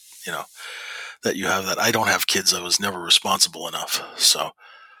nice that you know that you have that. I don't have kids. I was never responsible enough. So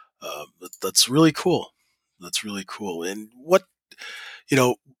that's really cool. That's really cool. And you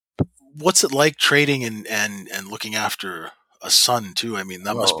know, what's it like trading and looking after a son too? I mean,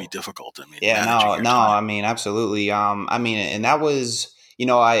 that must be Whoa. difficult. I mean, Yeah, managing no, your no. time. I mean, absolutely. And that was,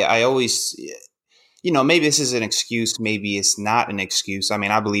 I always, maybe this is an excuse, maybe it's not an excuse. I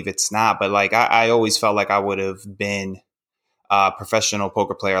mean, I believe it's not, but like, I always felt like I would have been a professional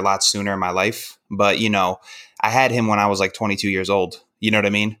poker player a lot sooner in my life. But, I had him when I was like 22 years old. You know what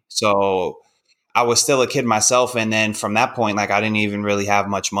I mean? So I was still a kid myself. And then from that point, like, I didn't even really have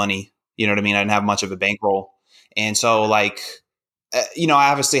much money. You know what I mean? I didn't have much of a bankroll. And so, like, I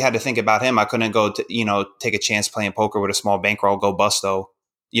obviously had to think about him. I couldn't go to, take a chance playing poker with a small bankroll, go busto.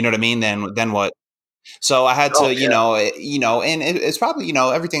 You know what I mean? Then what? So I had Oh to, yeah. and it's probably,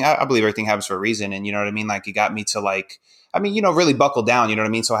 everything. I believe everything happens for a reason, and you know what I mean. Like it got me to like, I mean, really buckle down. You know what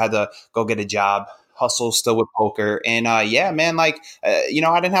I mean. So I had to go get a job, hustle still with poker, and yeah, man, like, I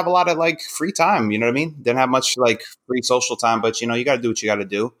didn't have a lot of like free time. You know what I mean? Didn't have much like free social time, but you got to do what you got to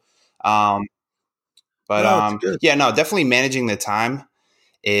do. Um, but No, it's good. yeah, no, definitely managing the time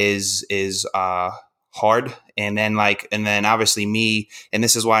is hard, and then obviously me, and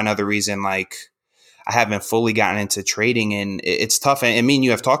this is why another reason like I haven't fully gotten into trading, and it's tough. And me and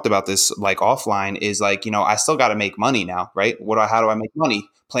you have talked about this like offline. Is like I still got to make money now, right? How do I make money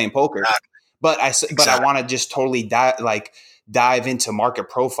playing poker? Exactly. But I Exactly. want to just totally dive into market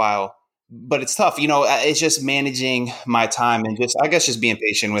profile. But it's tough, It's just managing my time and just I guess just being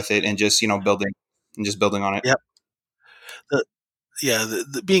patient with it and just building and just building on it. Yep. The, yeah.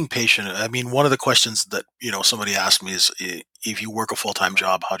 The being patient. I mean, one of the questions that somebody asked me is, if you work a full time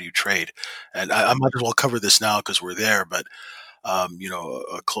job, how do you trade? And I might as well cover this now because we're there. But a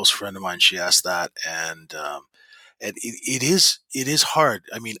close friend of mine, she asked that, and it is hard.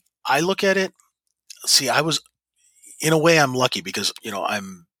 I mean, I look at it. See, I was in a way I'm lucky because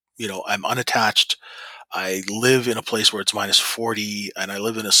I'm unattached. I live in a place where it's minus 40, and I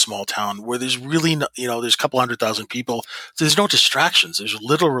live in a small town where there's really no, there's a couple 100,000 people. There's no distractions. There's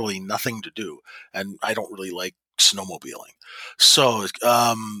literally nothing to do, and I don't really like snowmobiling. So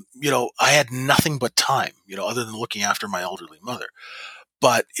I had nothing but time, other than looking after my elderly mother.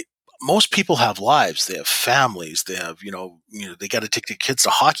 But most people have lives. They have families. They have, they got to take the kids to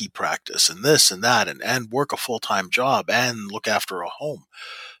hockey practice and this and that, and work a full time job and look after a home.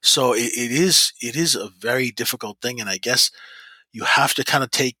 So it is a very difficult thing, and I guess you have to kind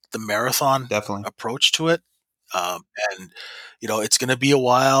of take the marathon Definitely. approach to it. Um, and it's going to be a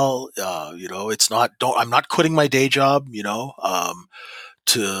while. It's not. Don't. I'm not quitting my day job.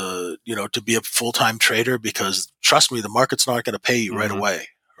 To be a full time trader, because trust me, the market's not going to pay you right Hmm. away.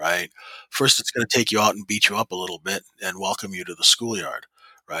 Right. First, it's going to take you out and beat you up a little bit and welcome you to the schoolyard.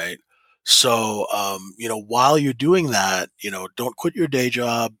 Right. So, while you're doing that, don't quit your day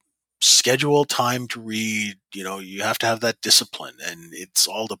job. Schedule time to read. You have to have that discipline, and it's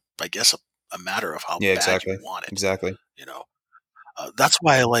all I guess, a matter of how Yeah, bad you exactly. want it. Exactly. You know, that's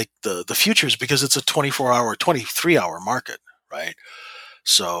why I like the futures, because it's a 24-hour, 23-hour market, right?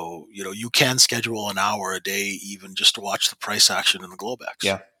 So, you can schedule an hour a day even just to watch the price action in the Globex.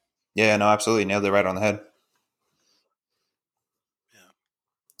 Yeah. Yeah, no, absolutely. Nailed it right on the head. Yeah.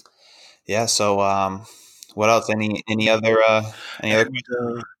 Yeah. So, what else? Any other And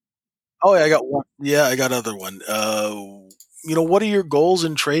oh, yeah, I got one. Yeah, I got another one. What are your goals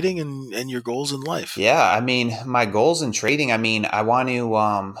in trading and your goals in life? Yeah, I mean, my goals in trading, I mean, I want to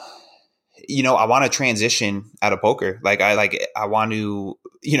I want to transition out of poker. I want to,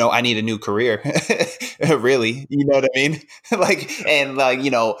 I need a new career. Really. You know what I mean?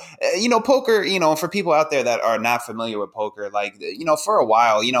 Poker, for people out there that are not familiar with poker, for a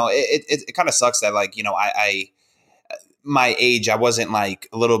while, it kind of sucks that I my age, I wasn't like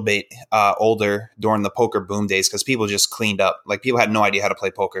a little bit older during the poker boom days, because people just cleaned up. Like, people had no idea how to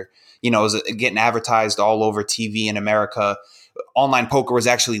play poker. It was getting advertised all over TV in America. Online poker was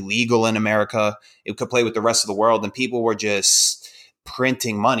actually legal in America. It could play with the rest of the world, and people were just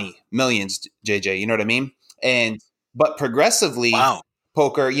printing money, millions, JJ. You know what I mean? But progressively, Wow.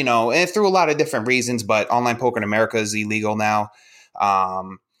 poker, and through a lot of different reasons, but online poker in America is illegal now.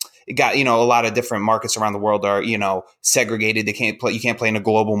 It got, a lot of different markets around the world are, segregated. You can't play in a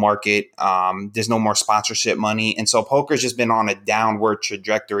global market. There's no more sponsorship money. And so poker's just been on a downward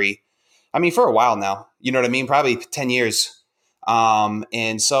trajectory. I mean, for a while now, you know what I mean? Probably 10 years.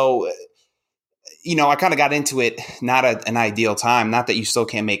 And so, I kind of got into it, not an ideal time. Not that you still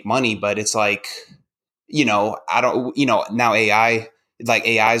can't make money, but it's like, I don't, now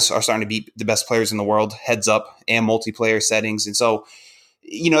AIs are starting to be the best players in the world, heads up, and multiplayer settings. And so,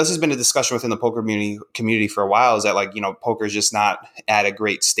 this has been a discussion within the poker community for a while, is that poker is just not at a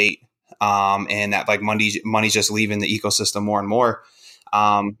great state. And that money's just leaving the ecosystem more and more.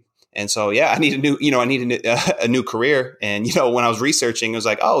 And so, yeah, I need a new career. And, when I was researching, it was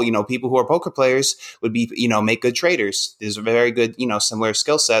like, oh, people who are poker players would be, make good traders. There's very good, similar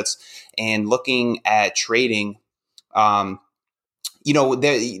skill sets. And looking at trading, um,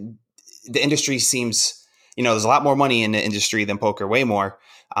 the industry seems, there's a lot more money in the industry than poker, way more.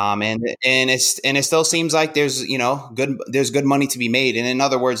 And it still seems like there's, there's good money to be made. And in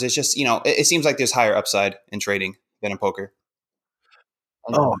other words, it's just, it seems like there's higher upside in trading than in poker.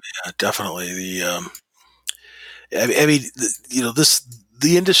 Oh, yeah, definitely. I mean,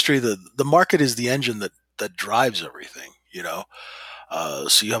 the industry, the market is the engine that drives everything.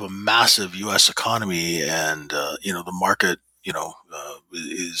 So you have a massive U.S. economy, and the market,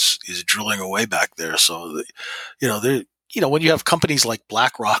 is drilling away back there. So, there, when you have companies like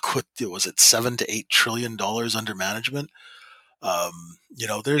BlackRock with, was it $7 to $8 trillion under management? Yeah.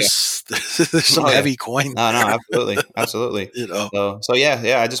 There's some Oh yeah. heavy coin No, there. absolutely. Absolutely. You know. So yeah,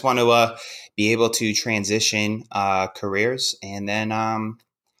 yeah. I just want to be able to transition careers, and then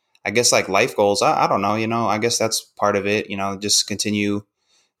I guess like life goals. I don't know. I guess that's part of it. Just continue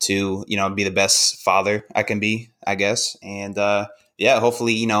to be the best father I can be, I guess, and yeah,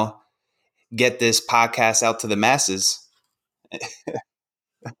 hopefully get this podcast out to the masses. That's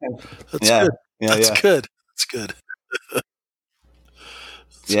Yeah, good. yeah, That's yeah, good. That's good. That's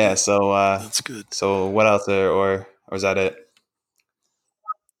yeah. good. So That's good. so what else, or is that it?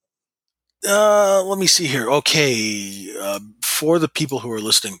 Let me see here. Okay, for the people who are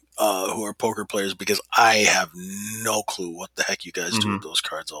listening, who are poker players, because I have no clue what the heck you guys do with Hmm. those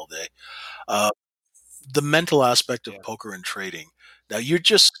cards all day. Uh, the mental aspect of Yeah. poker and trading. Now you're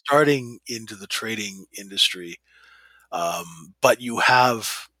just starting into the trading industry, but you've had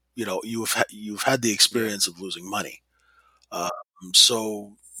the Yeah. experience of losing money. Um,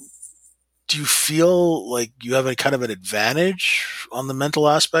 so do you feel like you have a kind of an advantage on the mental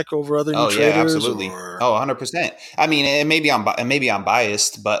aspect over other new Oh yeah, traders, absolutely. or? Oh, 100%. I mean, maybe I'm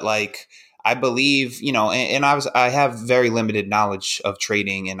biased, but like I believe, and I have very limited knowledge of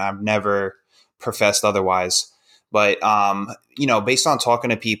trading, and I've never professed otherwise. But based on talking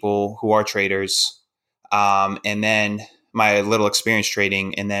to people who are traders, and then my little experience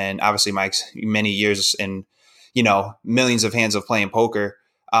trading, and then obviously my many years and millions of hands of playing poker,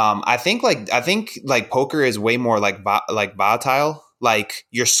 I think poker is way more like volatile. Like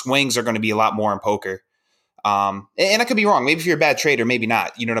your swings are going to be a lot more in poker. And I could be wrong. Maybe if you're a bad trader, maybe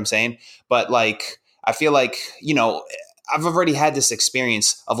not. You know what I'm saying? But like, I feel like, I've already had this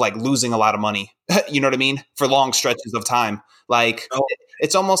experience of like losing a lot of money, you know what I mean? For long stretches of time. Like, Oh,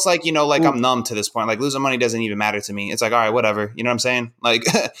 it's almost like, like ooh, I'm numb to this point. Like losing money doesn't even matter to me. It's like, all right, whatever. You know what I'm saying? Like,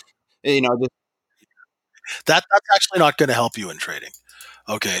 just, that's actually not going to help you in trading.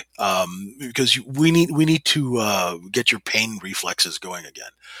 Okay, because we need to get your pain reflexes going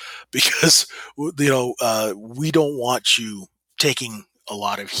again, because we don't want you taking a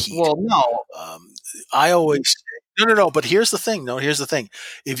lot of heat. well, no, I always say, no, no, no. But here's the thing. No, here's the thing.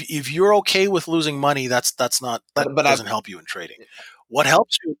 If you're okay with losing money, that's not that but I, doesn't help you in trading. What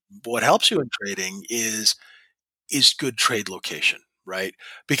helps you? What helps you in trading is good trade location, right?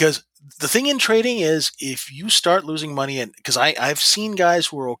 Because the thing in trading is if you start losing money, and because I've seen guys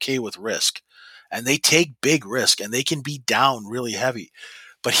who are okay with risk, and they take big risk, and they can be down really heavy.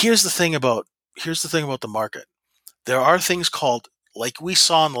 But here's the thing about the market. There are things called, like we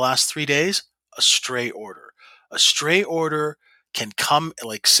saw in the last 3 days, a stray order. A stray order can come,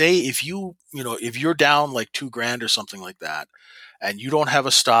 like, say if you're down like 2 grand or something like that, and you don't have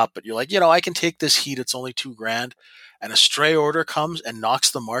a stop, but you're like, I can take this heat. It's only 2 grand, and a stray order comes and knocks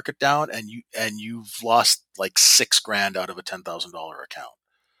the market down, and you've lost like 6 grand out of a $10,000 account,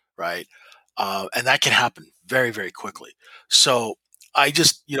 right? And that can happen very, very quickly. So I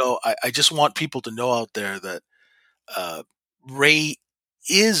just want people to know out there that uh, Ray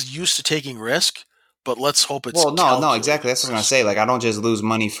is used to taking risk, but let's hope it's well, no, exactly. calculated That's what I was gonna risk. say. Like, I don't just lose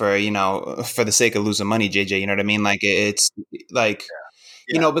money for for the sake of losing money, JJ. You know what I mean? Like, it's like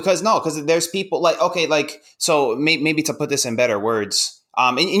Yeah. because no, because there's people like okay, like so maybe to put this in better words,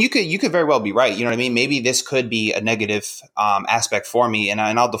 and you could very well be right. You know what I mean? Maybe this could be a negative aspect for me, and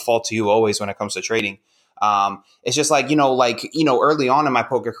I'll default to you always when it comes to trading. It's just early on in my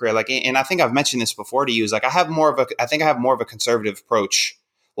poker career, like, and I think I've mentioned this before to you, is like I think I have more of a conservative approach,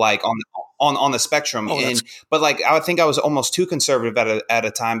 like on the spectrum, Oh, that's but like I would think I was almost too conservative at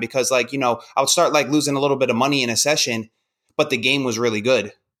a time because like I would start like losing a little bit of money in a session, but the game was really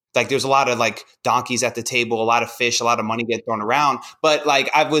good. Like there's a lot of like donkeys at the table, a lot of fish, a lot of money get thrown around. But like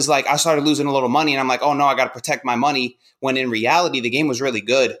I started losing a little money, and I'm like, oh no, I got to protect my money. When in reality, the game was really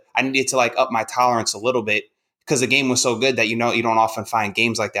good. I needed to like up my tolerance a little bit because the game was so good that you don't often find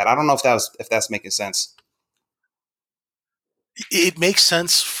games like that. I don't know if that's making sense. it makes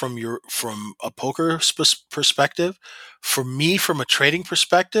sense from a poker perspective. For me, from a trading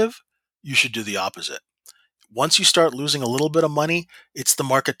perspective, you should do the opposite. Once you start losing a little bit of money, it's the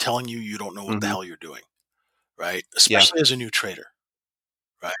market telling you don't know what the Hmm. hell you're doing, right? Yeah. Especially as a new trader,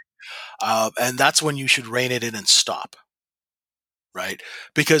 right? And that's when you should rein it in and stop, right?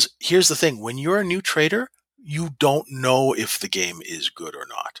 Because here's the thing: when you're a new trader, you don't know if the game is good or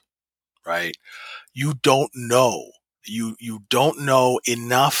not, right? You don't know. You don't know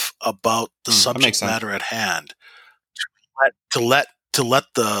enough about the That makes subject sense. matter at hand to let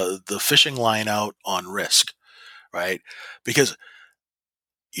the fishing line out on risk, right? Because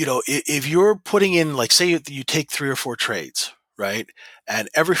if you're putting in, like, say you take 3 or 4 trades, right, and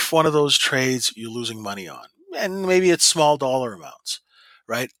every one of those trades you're losing money on, and maybe it's small dollar amounts,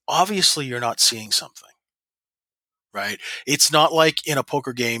 right? Obviously, you're not seeing something, right? It's not like in a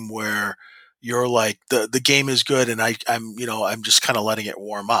poker game where you're like the game is good and I'm just kind of letting it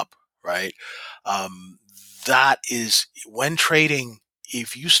warm up, right? Um, that is when trading.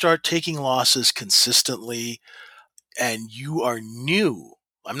 If you start taking losses consistently and you are new,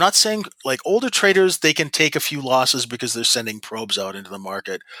 I'm not saying like older traders, they can take a few losses because they're sending probes out into the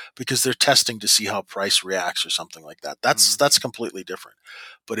market because they're testing to see how price reacts or something like that. That's Mhm. that's completely different.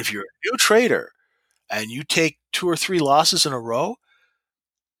 But if you're a new trader and you take 2 or 3 losses in a row,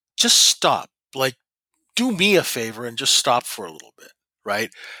 just stop. Like, do me a favor and just stop for a little bit,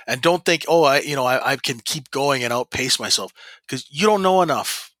 right? And don't think, oh, I can keep going and outpace myself, because you don't know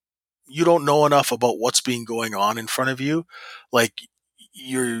enough. You don't know enough about what's being going on in front of you. Like,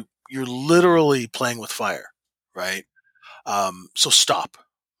 you're literally playing with fire, right? So stop.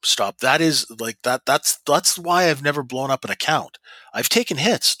 That is like that. That's why I've never blown up an account. I've taken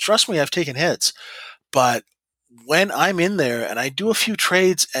hits. Trust me, I've taken hits. But when I'm in there and I do a few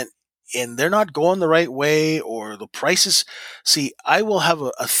trades and they're not going the right way, or the prices, see, I will have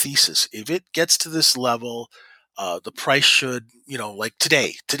a thesis. If it gets to this level, the price should, like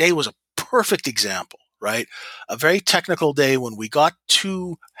today. Today was a perfect example, right? A very technical day when we got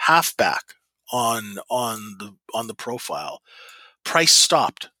to halfback on the profile. Price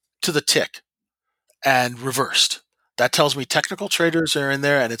stopped to the tick and reversed. That tells me technical traders are in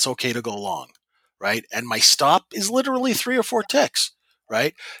there and it's okay to go long, right? And my stop is literally 3 or 4 ticks,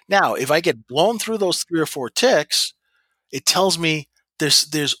 right? Now, if I get blown through those 3 or 4 ticks, it tells me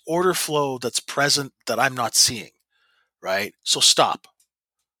there's order flow that's present that I'm not seeing, right? So stop,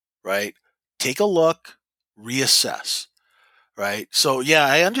 right? Take a look, reassess, right? So yeah,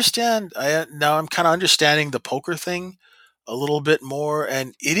 I understand. Now I'm kind of understanding the poker thing a little bit more,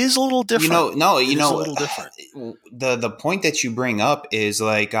 and it is a little different. No, It is a little different. the point that you bring up is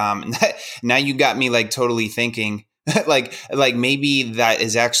like now you got me like totally thinking like maybe that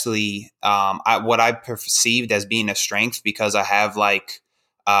is actually what I perceived as being a strength because I have like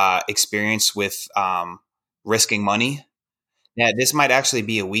experience with risking money. Yeah, this might actually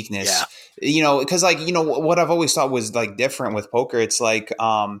be a weakness. Yeah. Because like what I've always thought was like different with poker. It's like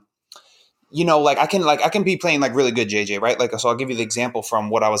like I can be playing like really good JJ, right? Like, so I'll give you the example from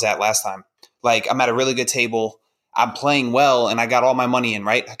what I was at last time. Like, I'm at a really good table. I'm playing well, and I got all my money in,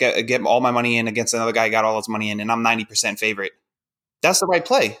 right? I get all my money in against another guy, got all his money in, and I'm 90% favorite. That's the right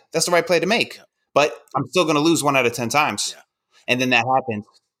play. That's the right play to make. Yeah. But I'm still going to lose 1 out of 10 times, Yeah. and then that happens.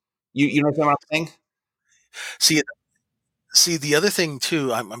 You know what I'm saying? See, the other thing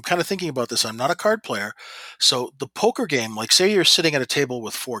too, I'm kind of thinking about this. I'm not a card player, so the poker game, like say you're sitting at a table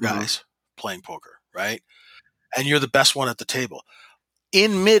with 4 guys playing poker, right? And you're the best one at the table.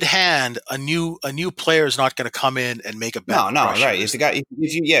 In mid hand, a new player is not going to come in and make a bet. No, right. If the guy, if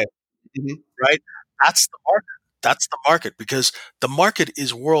you, yeah, right. That's the market. That's the market because the market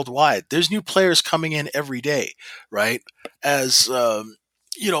is worldwide. There's new players coming in every day, right? As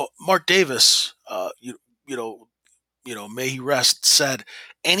Mark Davis, may he rest, said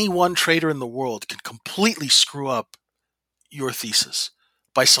any one trader in the world can completely screw up your thesis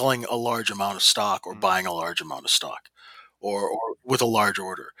by selling a large amount of stock or buying a large amount of stock or with a large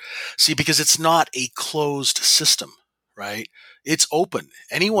order. See, because it's not a closed system, right? It's open.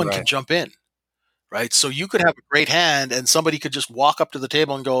 Anyone can right. jump in, right? So you could have a great hand and somebody could just walk up to the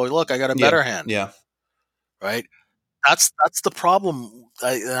table and go, look, I got a better hand. Yeah. Right. That's the problem.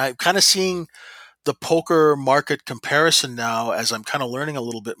 I'm kind of seeing the poker market comparison now as I'm kind of learning a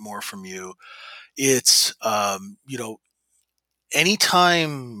little bit more from you. It's,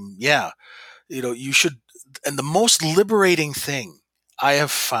 anytime, you should, and the most liberating thing I have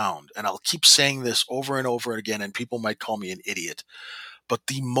found, and I'll keep saying this over and over again, and people might call me an idiot, but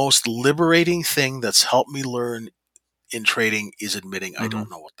the most liberating thing that's helped me learn in trading is admitting I don't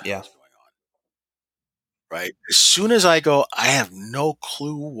know what the hell is going on. Right? As soon as I go, I have no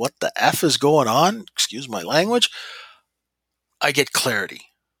clue what the F is going on, excuse my language, I get clarity,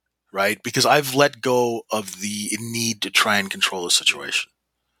 right? Because I've let go of the need to try and control the situation,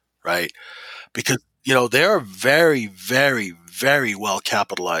 right? Because, there are very, very, very well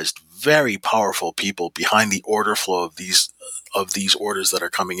capitalized, very powerful people behind the order flow of these orders that are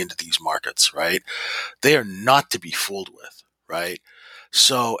coming into these markets, right? They are not to be fooled with, right?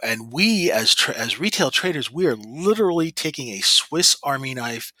 So, and we as retail traders, we are literally taking a Swiss Army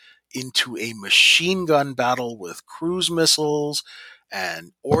knife into a machine gun battle with cruise missiles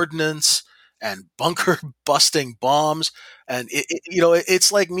and ordnance and bunker busting bombs. And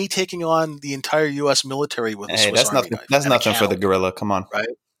it's like me taking on the entire U.S. military with a Swiss Army knife. That's nothing for the gorilla. Come on, right?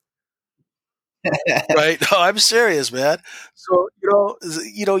 Right? No, I'm serious, man. So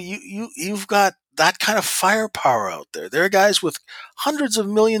you've got that kind of firepower out there. There are guys with hundreds of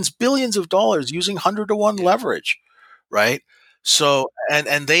millions, billions of dollars using 100-to-1 leverage, right? So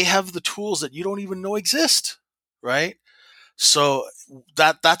and they have the tools that you don't even know exist, right? So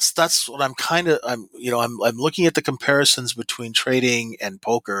that's what I'm looking at the comparisons between trading and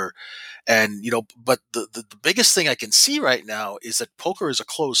poker, and but the biggest thing I can see right now is that poker is a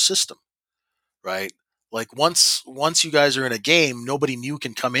closed system, right? Like once you guys are in a game, nobody new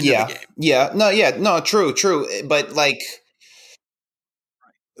can come into the game. No, true. But like,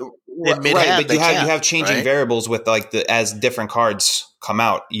 right? But you have changing variables with like as different cards come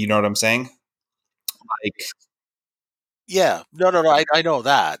out. You know what I'm saying? Like, yeah, no. I know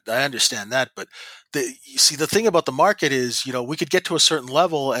that. I understand that. But you see, the thing about the market is, we could get to a certain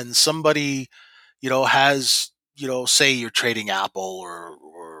level, and somebody, has, say you're trading Apple or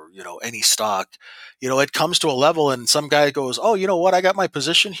any stock, it comes to a level, and some guy goes, oh, you know what? I got my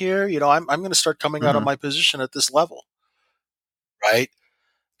position here. I'm going to start coming out of my position at this level, right?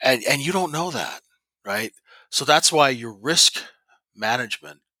 And you don't know that, right? So that's why your risk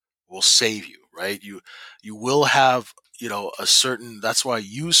management will save you, right? You will have, a certain, that's why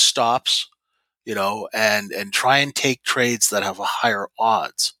use stops, and try and take trades that have a higher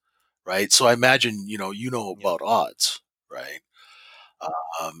odds, right? So I imagine, about odds, right?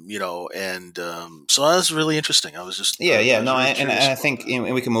 So that's really interesting. I was just Yeah. No, really and curious I about think, that.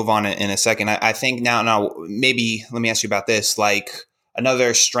 and we can move on in a second. I think now, maybe let me ask you about this. Like,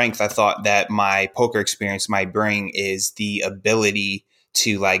 another strength I thought that my poker experience might bring is the ability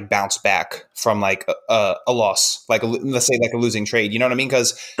to like bounce back from like a loss, like let's say like a losing trade. You know what I mean?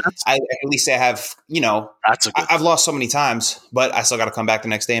 Because That's I at least say I have, that's a good I've thing. lost so many times, but I still got to come back the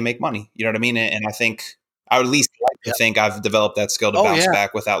next day and make money. You know what I mean? And I think I would at least like to Yeah. think I've developed that skill to Oh bounce yeah.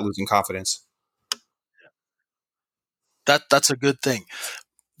 back without losing confidence. That's a good thing.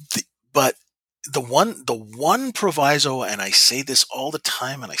 But the one proviso, and I say this all the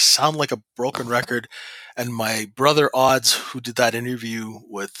time, and I sound like a broken record. And my brother Odds, who did that interview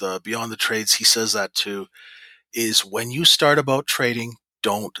with Beyond the Trades, he says that too. Is when you start about trading,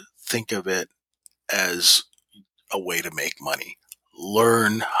 don't think of it as a way to make money.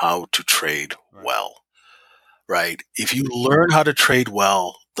 Learn how to trade Right. well, right? If you learn how to trade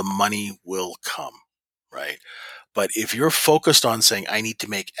well, the money will come, right? But if you're focused on saying, I need to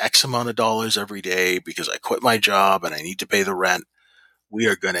make X amount of dollars every day because I quit my job and I need to pay the rent, we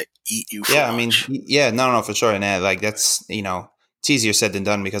are going to eat you for Yeah, I mean, lunch. yeah, no, for sure. And like that's, it's easier said than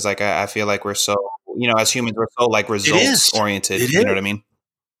done because like I feel like we're so, as humans, we're so like It is. results oriented. It You know what is. I mean?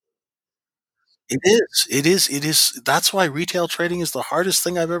 It is. It is. It is. That's why retail trading is the hardest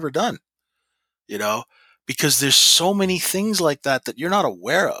thing I've ever done, you know, because there's so many things like that that you're not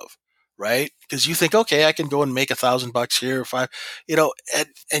aware of, right? Because you think, okay, I can go and make $1,000 here or five,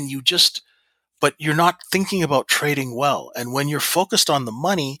 and you just, but you're not thinking about trading well. And when you're focused on the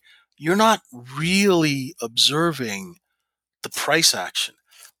money, you're not really observing the price action.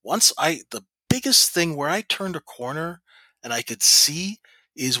 The biggest thing where I turned a corner and I could see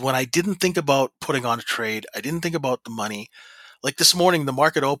is when I didn't think about putting on a trade. I didn't think about the money. Like this morning, the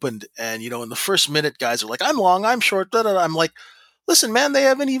market opened, and in the first minute, guys are like, "I'm long, I'm short." Da, da, da. I'm like, "Listen, man, they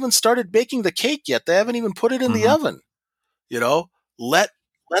haven't even started baking the cake yet. They haven't even put it in the Hmm. oven." You know, let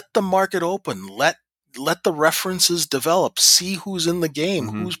let the market open. Let the references develop. See who's in the game,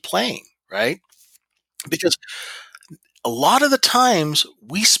 Hmm. who's playing, right? Because a lot of the times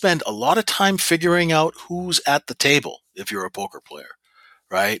we spend a lot of time figuring out who's at the table if you're a poker player,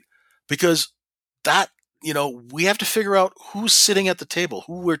 right? Because that, we have to figure out who's sitting at the table,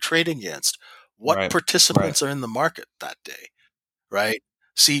 who we're trading against, what Right. Right. participants are in the market that day, right?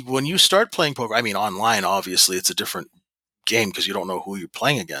 See, when you start playing poker, I mean, online, obviously, it's a different game because you don't know who you're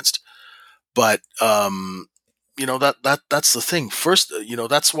playing against. But that's the thing. First,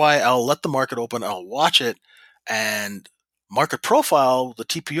 that's why I'll let the market open. I'll watch it, and market profile, the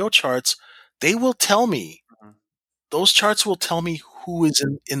TPO charts, they will tell me. Mhm. Those charts will tell me who is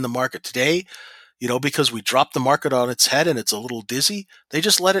in the market today. Because we dropped the market on its head and it's a little dizzy. They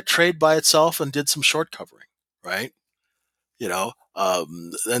just let it trade by itself and did some short covering, right?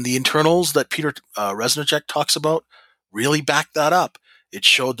 And the internals that Peter Resnicek talks about really back that up. It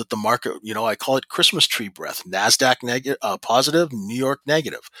showed that the market, I call it Christmas tree breath, Nasdaq negative, positive, New York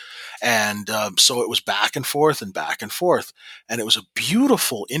negative, and so it was back and forth and back and forth, and it was a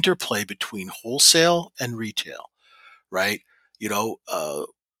beautiful interplay between wholesale and retail, right? You know, uh,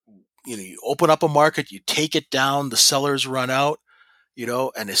 you open up a market, you take it down, the sellers run out,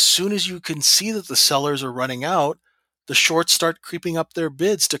 and as soon as you can see that the sellers are running out, the shorts start creeping up their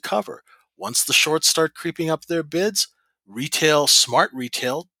bids to cover. Once the shorts start creeping up their bids, smart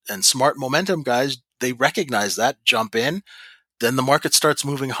retail and smart momentum guys, they recognize that, jump in, then the market starts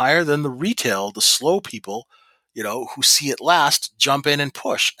moving higher, then the retail, the slow people, who see it last, jump in and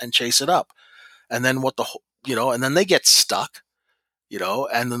push and chase it up. And then and then they get stuck,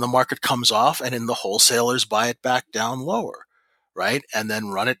 and then the market comes off and then the wholesalers buy it back down lower, right? And then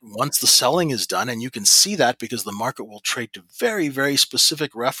run it once the selling is done. And you can see that because the market will trade to very, very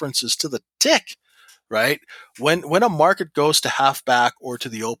specific references to the tick, right? When a market goes to half back or to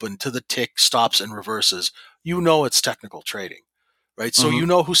the open, to the tick, stops and reverses, it's technical trading, right? So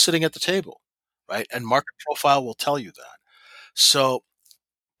Hmm. who's sitting at the table, right? And market profile will tell you that. So,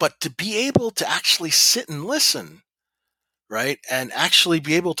 but to be able to actually sit and listen, right? And actually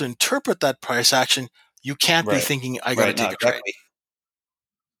be able to interpret that price action, you can't be Right. thinking, I got to Right. No, take a trade, exactly.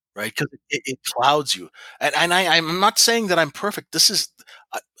 right? Because it clouds you. I'm not saying that I'm perfect.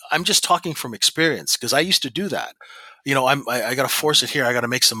 I'm just talking from experience because I used to do that. I got to force Hmm. it here. I got to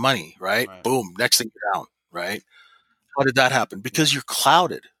make some money, right? Right. Boom. Next thing you're down, right? How did that happen? Yeah. Because you're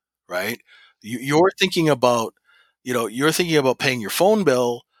clouded, right? You're thinking about, you're thinking about paying your phone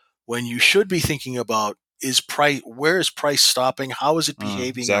bill when you should be thinking about where is price stopping? How is it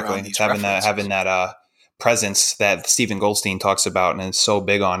behaving around Exactly. It's these references? having that presence that Stephen Goldstein talks about and is so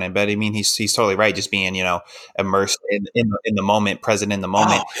big on it. But I mean, he's totally right. Just being, immersed in the moment, present in the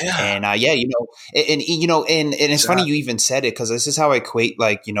moment. Oh, yeah. And and it's funny you even said it, because this is how I equate,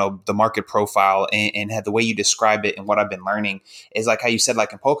 like, the market profile and the way you describe it and what I've been learning is like how you said,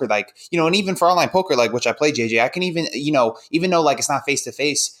 like in poker, like, and even for online poker, like, which I play, JJ, I can even, even though like it's not face to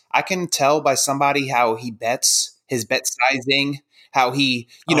face, I can tell by somebody how he bets, his bet sizing, how he,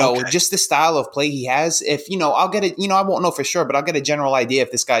 Okay. just the style of play he has. If, I'll get it, I won't know for sure, but I'll get a general idea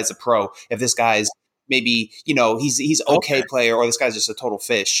if this guy's a pro, if this guy's maybe, he's okay Okay. player, or this guy's just a total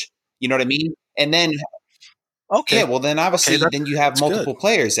fish. You know what I mean? And then, yeah, Okay. well, then Okay. obviously, then you have That's good. multiple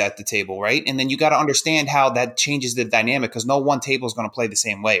players at the table, right? And then you got to understand how that changes the dynamic, because no one table is going to play the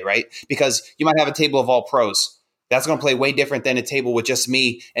same way, right? Because you might have a table of all pros. That's going to play way different than a table with just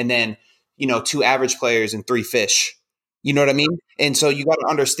me and then, two average players and three fish. You know what I mean? And so you got to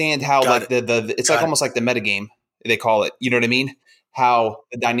understand how, Got like, it. it's like Got it. almost like the metagame, they call it. You know what I mean? How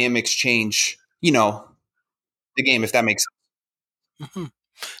the dynamics change, the game, if that makes sense. Hmm.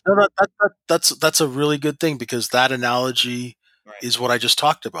 No, that's a really good thing, because that analogy Right. is what I just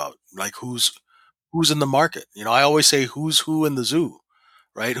talked about. Like, who's in the market? I always say, who's who in the zoo,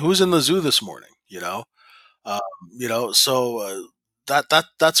 right? Who's in the zoo this morning? Um, so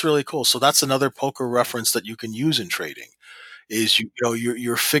that's really cool. So that's another poker Right. reference that you can use in trading. Is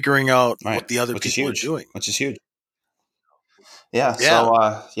you're figuring out Right. what the other Which is people are huge. doing. Which is huge. Yeah. Yeah, So,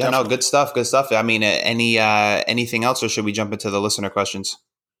 yeah, no, definitely. good stuff. Good stuff. I mean, anything else, or should we jump into the listener questions?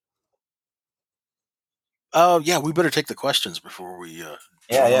 Oh, yeah, we better take the questions before we Yeah,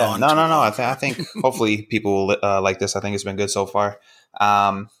 drone yeah. on No, too no, no. long. I think hopefully people will like this. I think it's been good so far.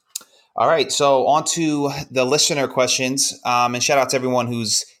 Um, all right. So on to the listener questions. And shout out to everyone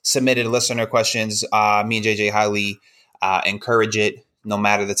who's submitted listener questions. Me and JJ highly encourage it, no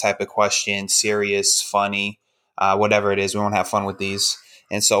matter the type of question, serious, funny, whatever it is. We want to have fun with these.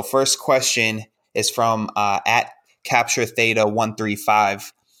 And so first question is from at Capture Theta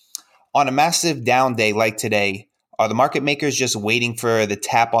 135. On a massive down day like today, are the market makers just waiting for the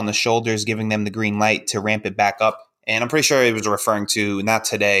tap on the shoulders, giving them the green light to ramp it back up? And I'm pretty sure it was referring to not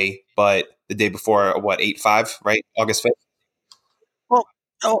today, but the day before, what, 8-5, right? August 5th? Well,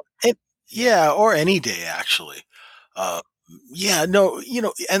 oh, Yeah. yeah, or any day actually. Uh, yeah, no,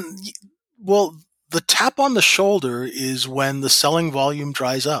 well, the tap on the shoulder is when the selling volume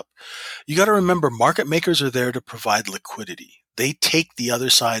dries up. You got to remember, market makers are there to provide liquidity. They take the other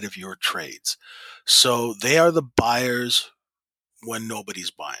side of your trades. So they are the buyers when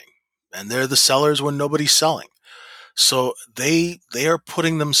nobody's buying, and they're the sellers when nobody's selling. So they are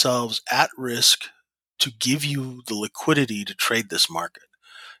putting themselves at risk to give you the liquidity to trade this market.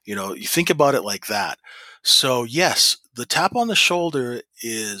 You think about it like that. So yes, the tap on the shoulder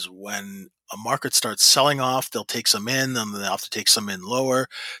is when a market starts selling off. They'll take some in, then they'll have to take some in lower.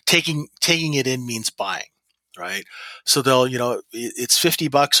 Taking it in means buying, right? So they'll, it's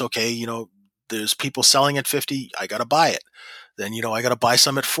 $50. Okay, there's people selling at 50. I got to buy it. Then, I got to buy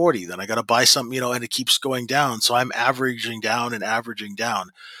some at 40. Then I got to buy some, and it keeps going down. So I'm averaging down and averaging down,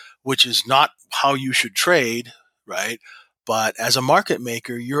 which is not how you should trade, right? But as a market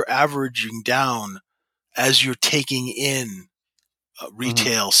maker, you're averaging down as you're taking in Mm-hmm.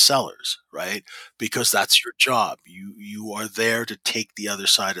 retail sellers, right? Because that's your job. You are there to take the other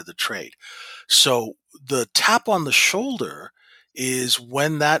side of the trade. So the tap on the shoulder is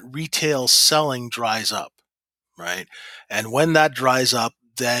when that retail selling dries up, right? And when that dries up,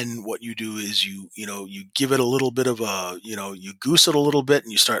 then what you do is you give it a little bit of you goose it a little bit,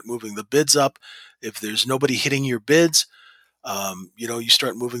 and you start moving the bids up. If there's nobody hitting your bids, you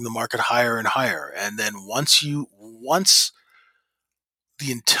start moving the market higher and higher. And then once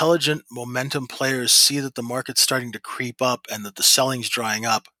the intelligent momentum players see that the market's starting to creep up and that the selling's drying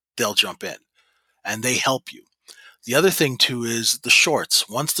up, they'll jump in and they help you. The other thing too is the shorts.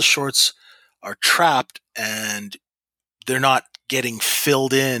 Once the shorts are trapped and they're not getting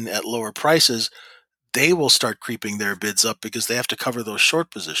filled in at lower prices, they will start creeping their bids up because they have to cover those short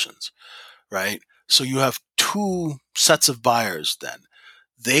positions, right? So you have two sets of buyers then.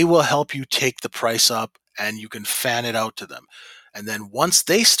 They will help you take the price up and you can fan it out to them. And then once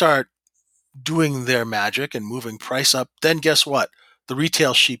they start doing their magic and moving price up, then guess what? The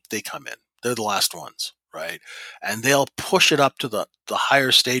retail sheep, they come in. They're the last ones, right? And they'll push it up to the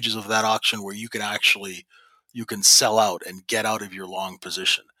higher stages of that auction where you can sell out and get out of your long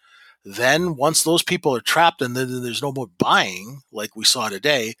position. Then once those people are trapped and then there's no more buying like we saw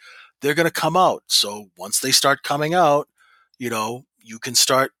today, they're going to come out. So once they start coming out, you can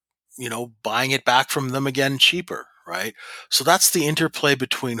start, buying it back from them again cheaper, right? So that's the interplay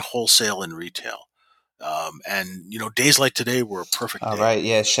between wholesale and retail. And days like today were a perfect All day. right.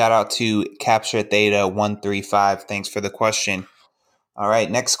 Yeah. Shout out to Capture Theta 135. Thanks for the question. All right.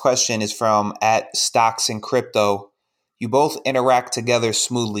 Next question is from at Stocks and Crypto. You both interact together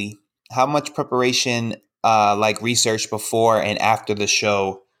smoothly. How much preparation, like research before and after the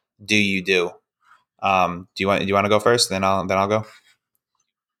show, do you do? Do you want to go first? Then I'll go.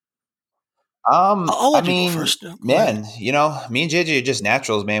 I'll I let you go mean, first. No, go ahead. man, me and JJ are just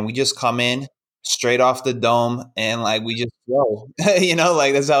naturals, man. We just come in straight off the dome and like we just flow.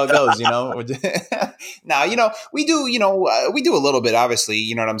 Like that's how it goes. Now, we do a little bit, obviously.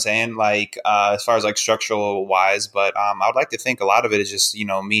 You know what I'm saying? Like as far as like structural wise, but I would like to think a lot of it is just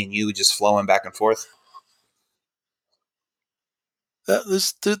me and you just flowing back and forth.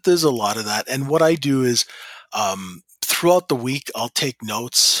 There's a lot of that, and what I do is throughout the week I'll take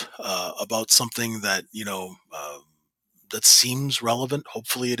notes about something that that seems relevant.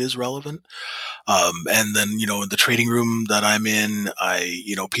 Hopefully, it is relevant. And then in the trading room that I'm in,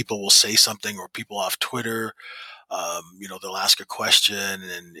 people will say something, or people off Twitter, they'll ask a question,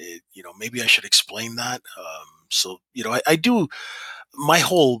 and maybe I should explain that. I do my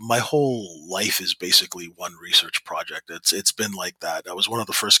whole life is basically one research project. It's been like that. I was one of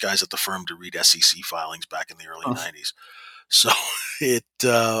the first guys at the firm to read SEC filings back in the early '90s. So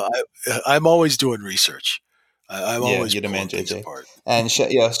I'm always doing research. I'm Yeah, always you're the man, pulling things JJ. apart. And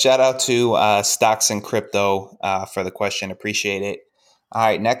shout out to Stocks and Crypto for the question. Appreciate it. All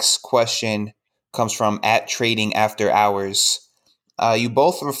right, next question comes from at Trading After Hours. You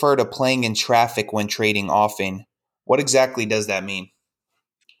both refer to playing in traffic when trading often. What exactly does that mean?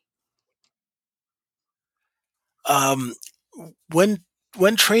 Um, when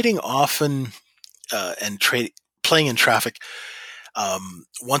when trading often and trade playing in traffic,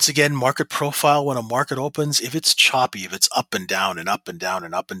 once again, market profile. When a market opens, if it's choppy, if it's up and down and up and down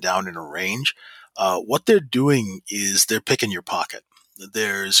and up and down in a range, what they're doing is they're picking your pocket.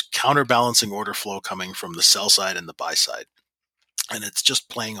 There's counterbalancing order flow coming from the sell side and the buy side, and it's just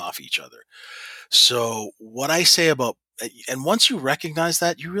playing off each other. So what I say about, and once you recognize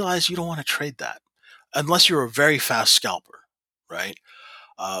that, you realize you don't want to trade that unless you're a very fast scalper, right?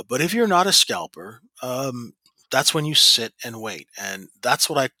 But if you're not a scalper, that's when you sit and wait. And that's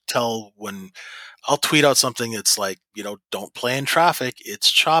what I tell when I'll tweet out something. It's like, don't play in traffic. It's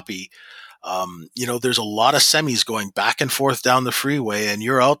choppy. There's a lot of semis going back and forth down the freeway, and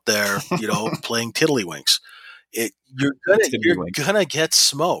you're out there, playing tiddlywinks. You're gonna get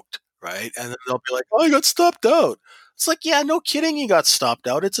smoked, right? And then they'll be like, "Oh, you got stopped out." It's like, yeah, no kidding, you got stopped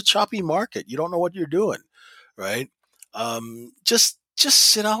out. It's a choppy market. You don't know what you're doing, right? Just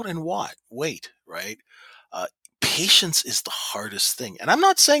sit out and wait, right? Uh, Patience is the hardest thing, and I'm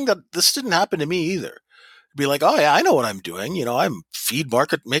not saying that this didn't happen to me either. Be like, oh yeah, I know what I'm doing. I'm feed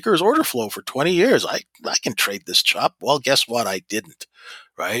market makers order flow for 20 years. I can trade this chop. Well, guess what? I didn't,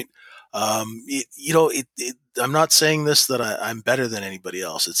 right? I'm not saying this that I'm better than anybody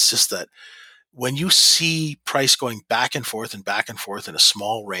else. It's just that when you see price going back and forth in a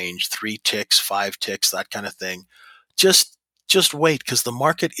small range, 3 ticks, 5 ticks, that kind of thing, just just wait, because the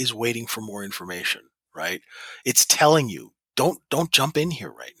market is waiting for more information, right? It's telling you, don't jump in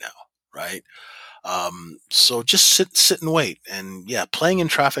here right now, right? So just sit and wait. And yeah, playing in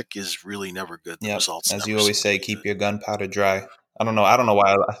traffic is really never good. The Yep, results as never you always seem to say, be keep good. your gunpowder dry. I don't know. I don't know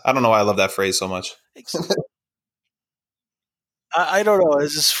why. I don't know why I love that phrase so much. I don't know.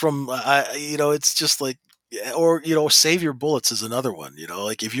 It's just from it's just like, yeah, or save your bullets is another one.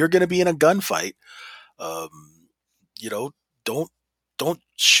 Like if you're going to be in a gunfight, um, you know, don't don't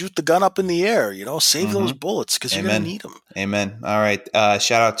shoot the gun up in the air. Save those Mm-hmm. bullets because you're going to Amen. need them. Amen. All right.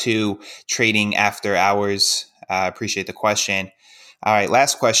 Shout out to Trading After Hours. I appreciate the question. All right.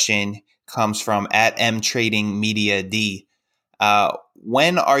 Last question comes from at M Trading Media D.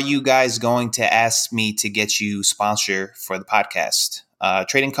 When are you guys going to ask me to get you sponsor for the podcast?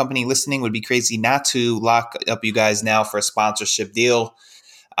 Trading company listening would be crazy not to lock up you guys now for a sponsorship deal.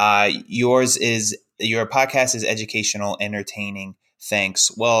 Your podcast is educational, entertaining.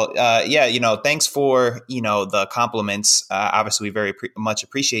 Thanks. Well, yeah, thanks for the compliments. Obviously, we very much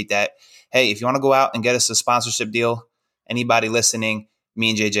appreciate that. Hey, if you want to go out and get us a sponsorship deal, anybody listening, me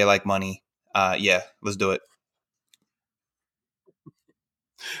and JJ like money. Yeah, let's do it.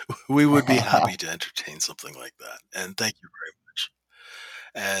 We would be happy to entertain something like that. And thank you very much.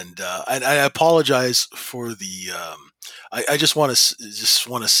 And I apologize for the. I just want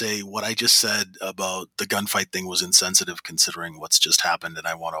to say what I just said about the gunfight thing was insensitive, considering what's just happened, and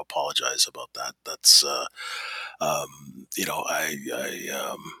I want to apologize about that. That's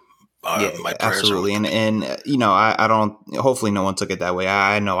Yeah, my prayers are with absolutely. the And people. I don't. Hopefully, no one took it that way.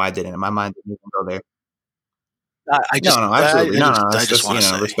 I know I didn't. My mind didn't even go there. No, absolutely. No. I It's just just, want to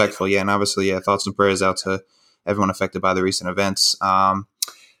say, respectful. Yeah. And obviously, yeah, thoughts and prayers out to everyone affected by the recent events.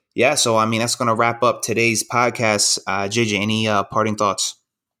 Yeah. So, I mean, that's going to wrap up today's podcast. JJ, any parting thoughts?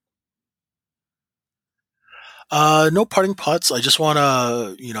 No parting pots. I just want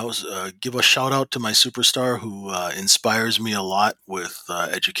to, give a shout out to my superstar who inspires me a lot with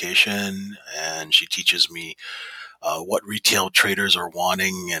education, and she teaches me what retail traders are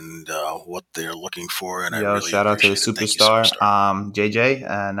wanting and what they're looking for, and I Yo, really shout out to the appreciate it. Thank you, superstar. superstar.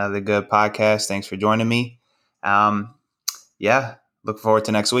 JJ, another good podcast. Thanks for joining me. Um, yeah. Look forward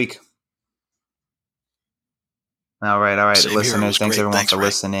to next week. All right. All right. Same here. It Listeners, was thanks great. everyone Thanks, for Ray.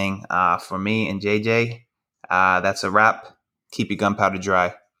 listening. For me and JJ, that's a wrap. Keep your gunpowder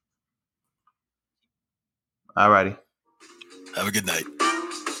dry. All righty. Have a good night.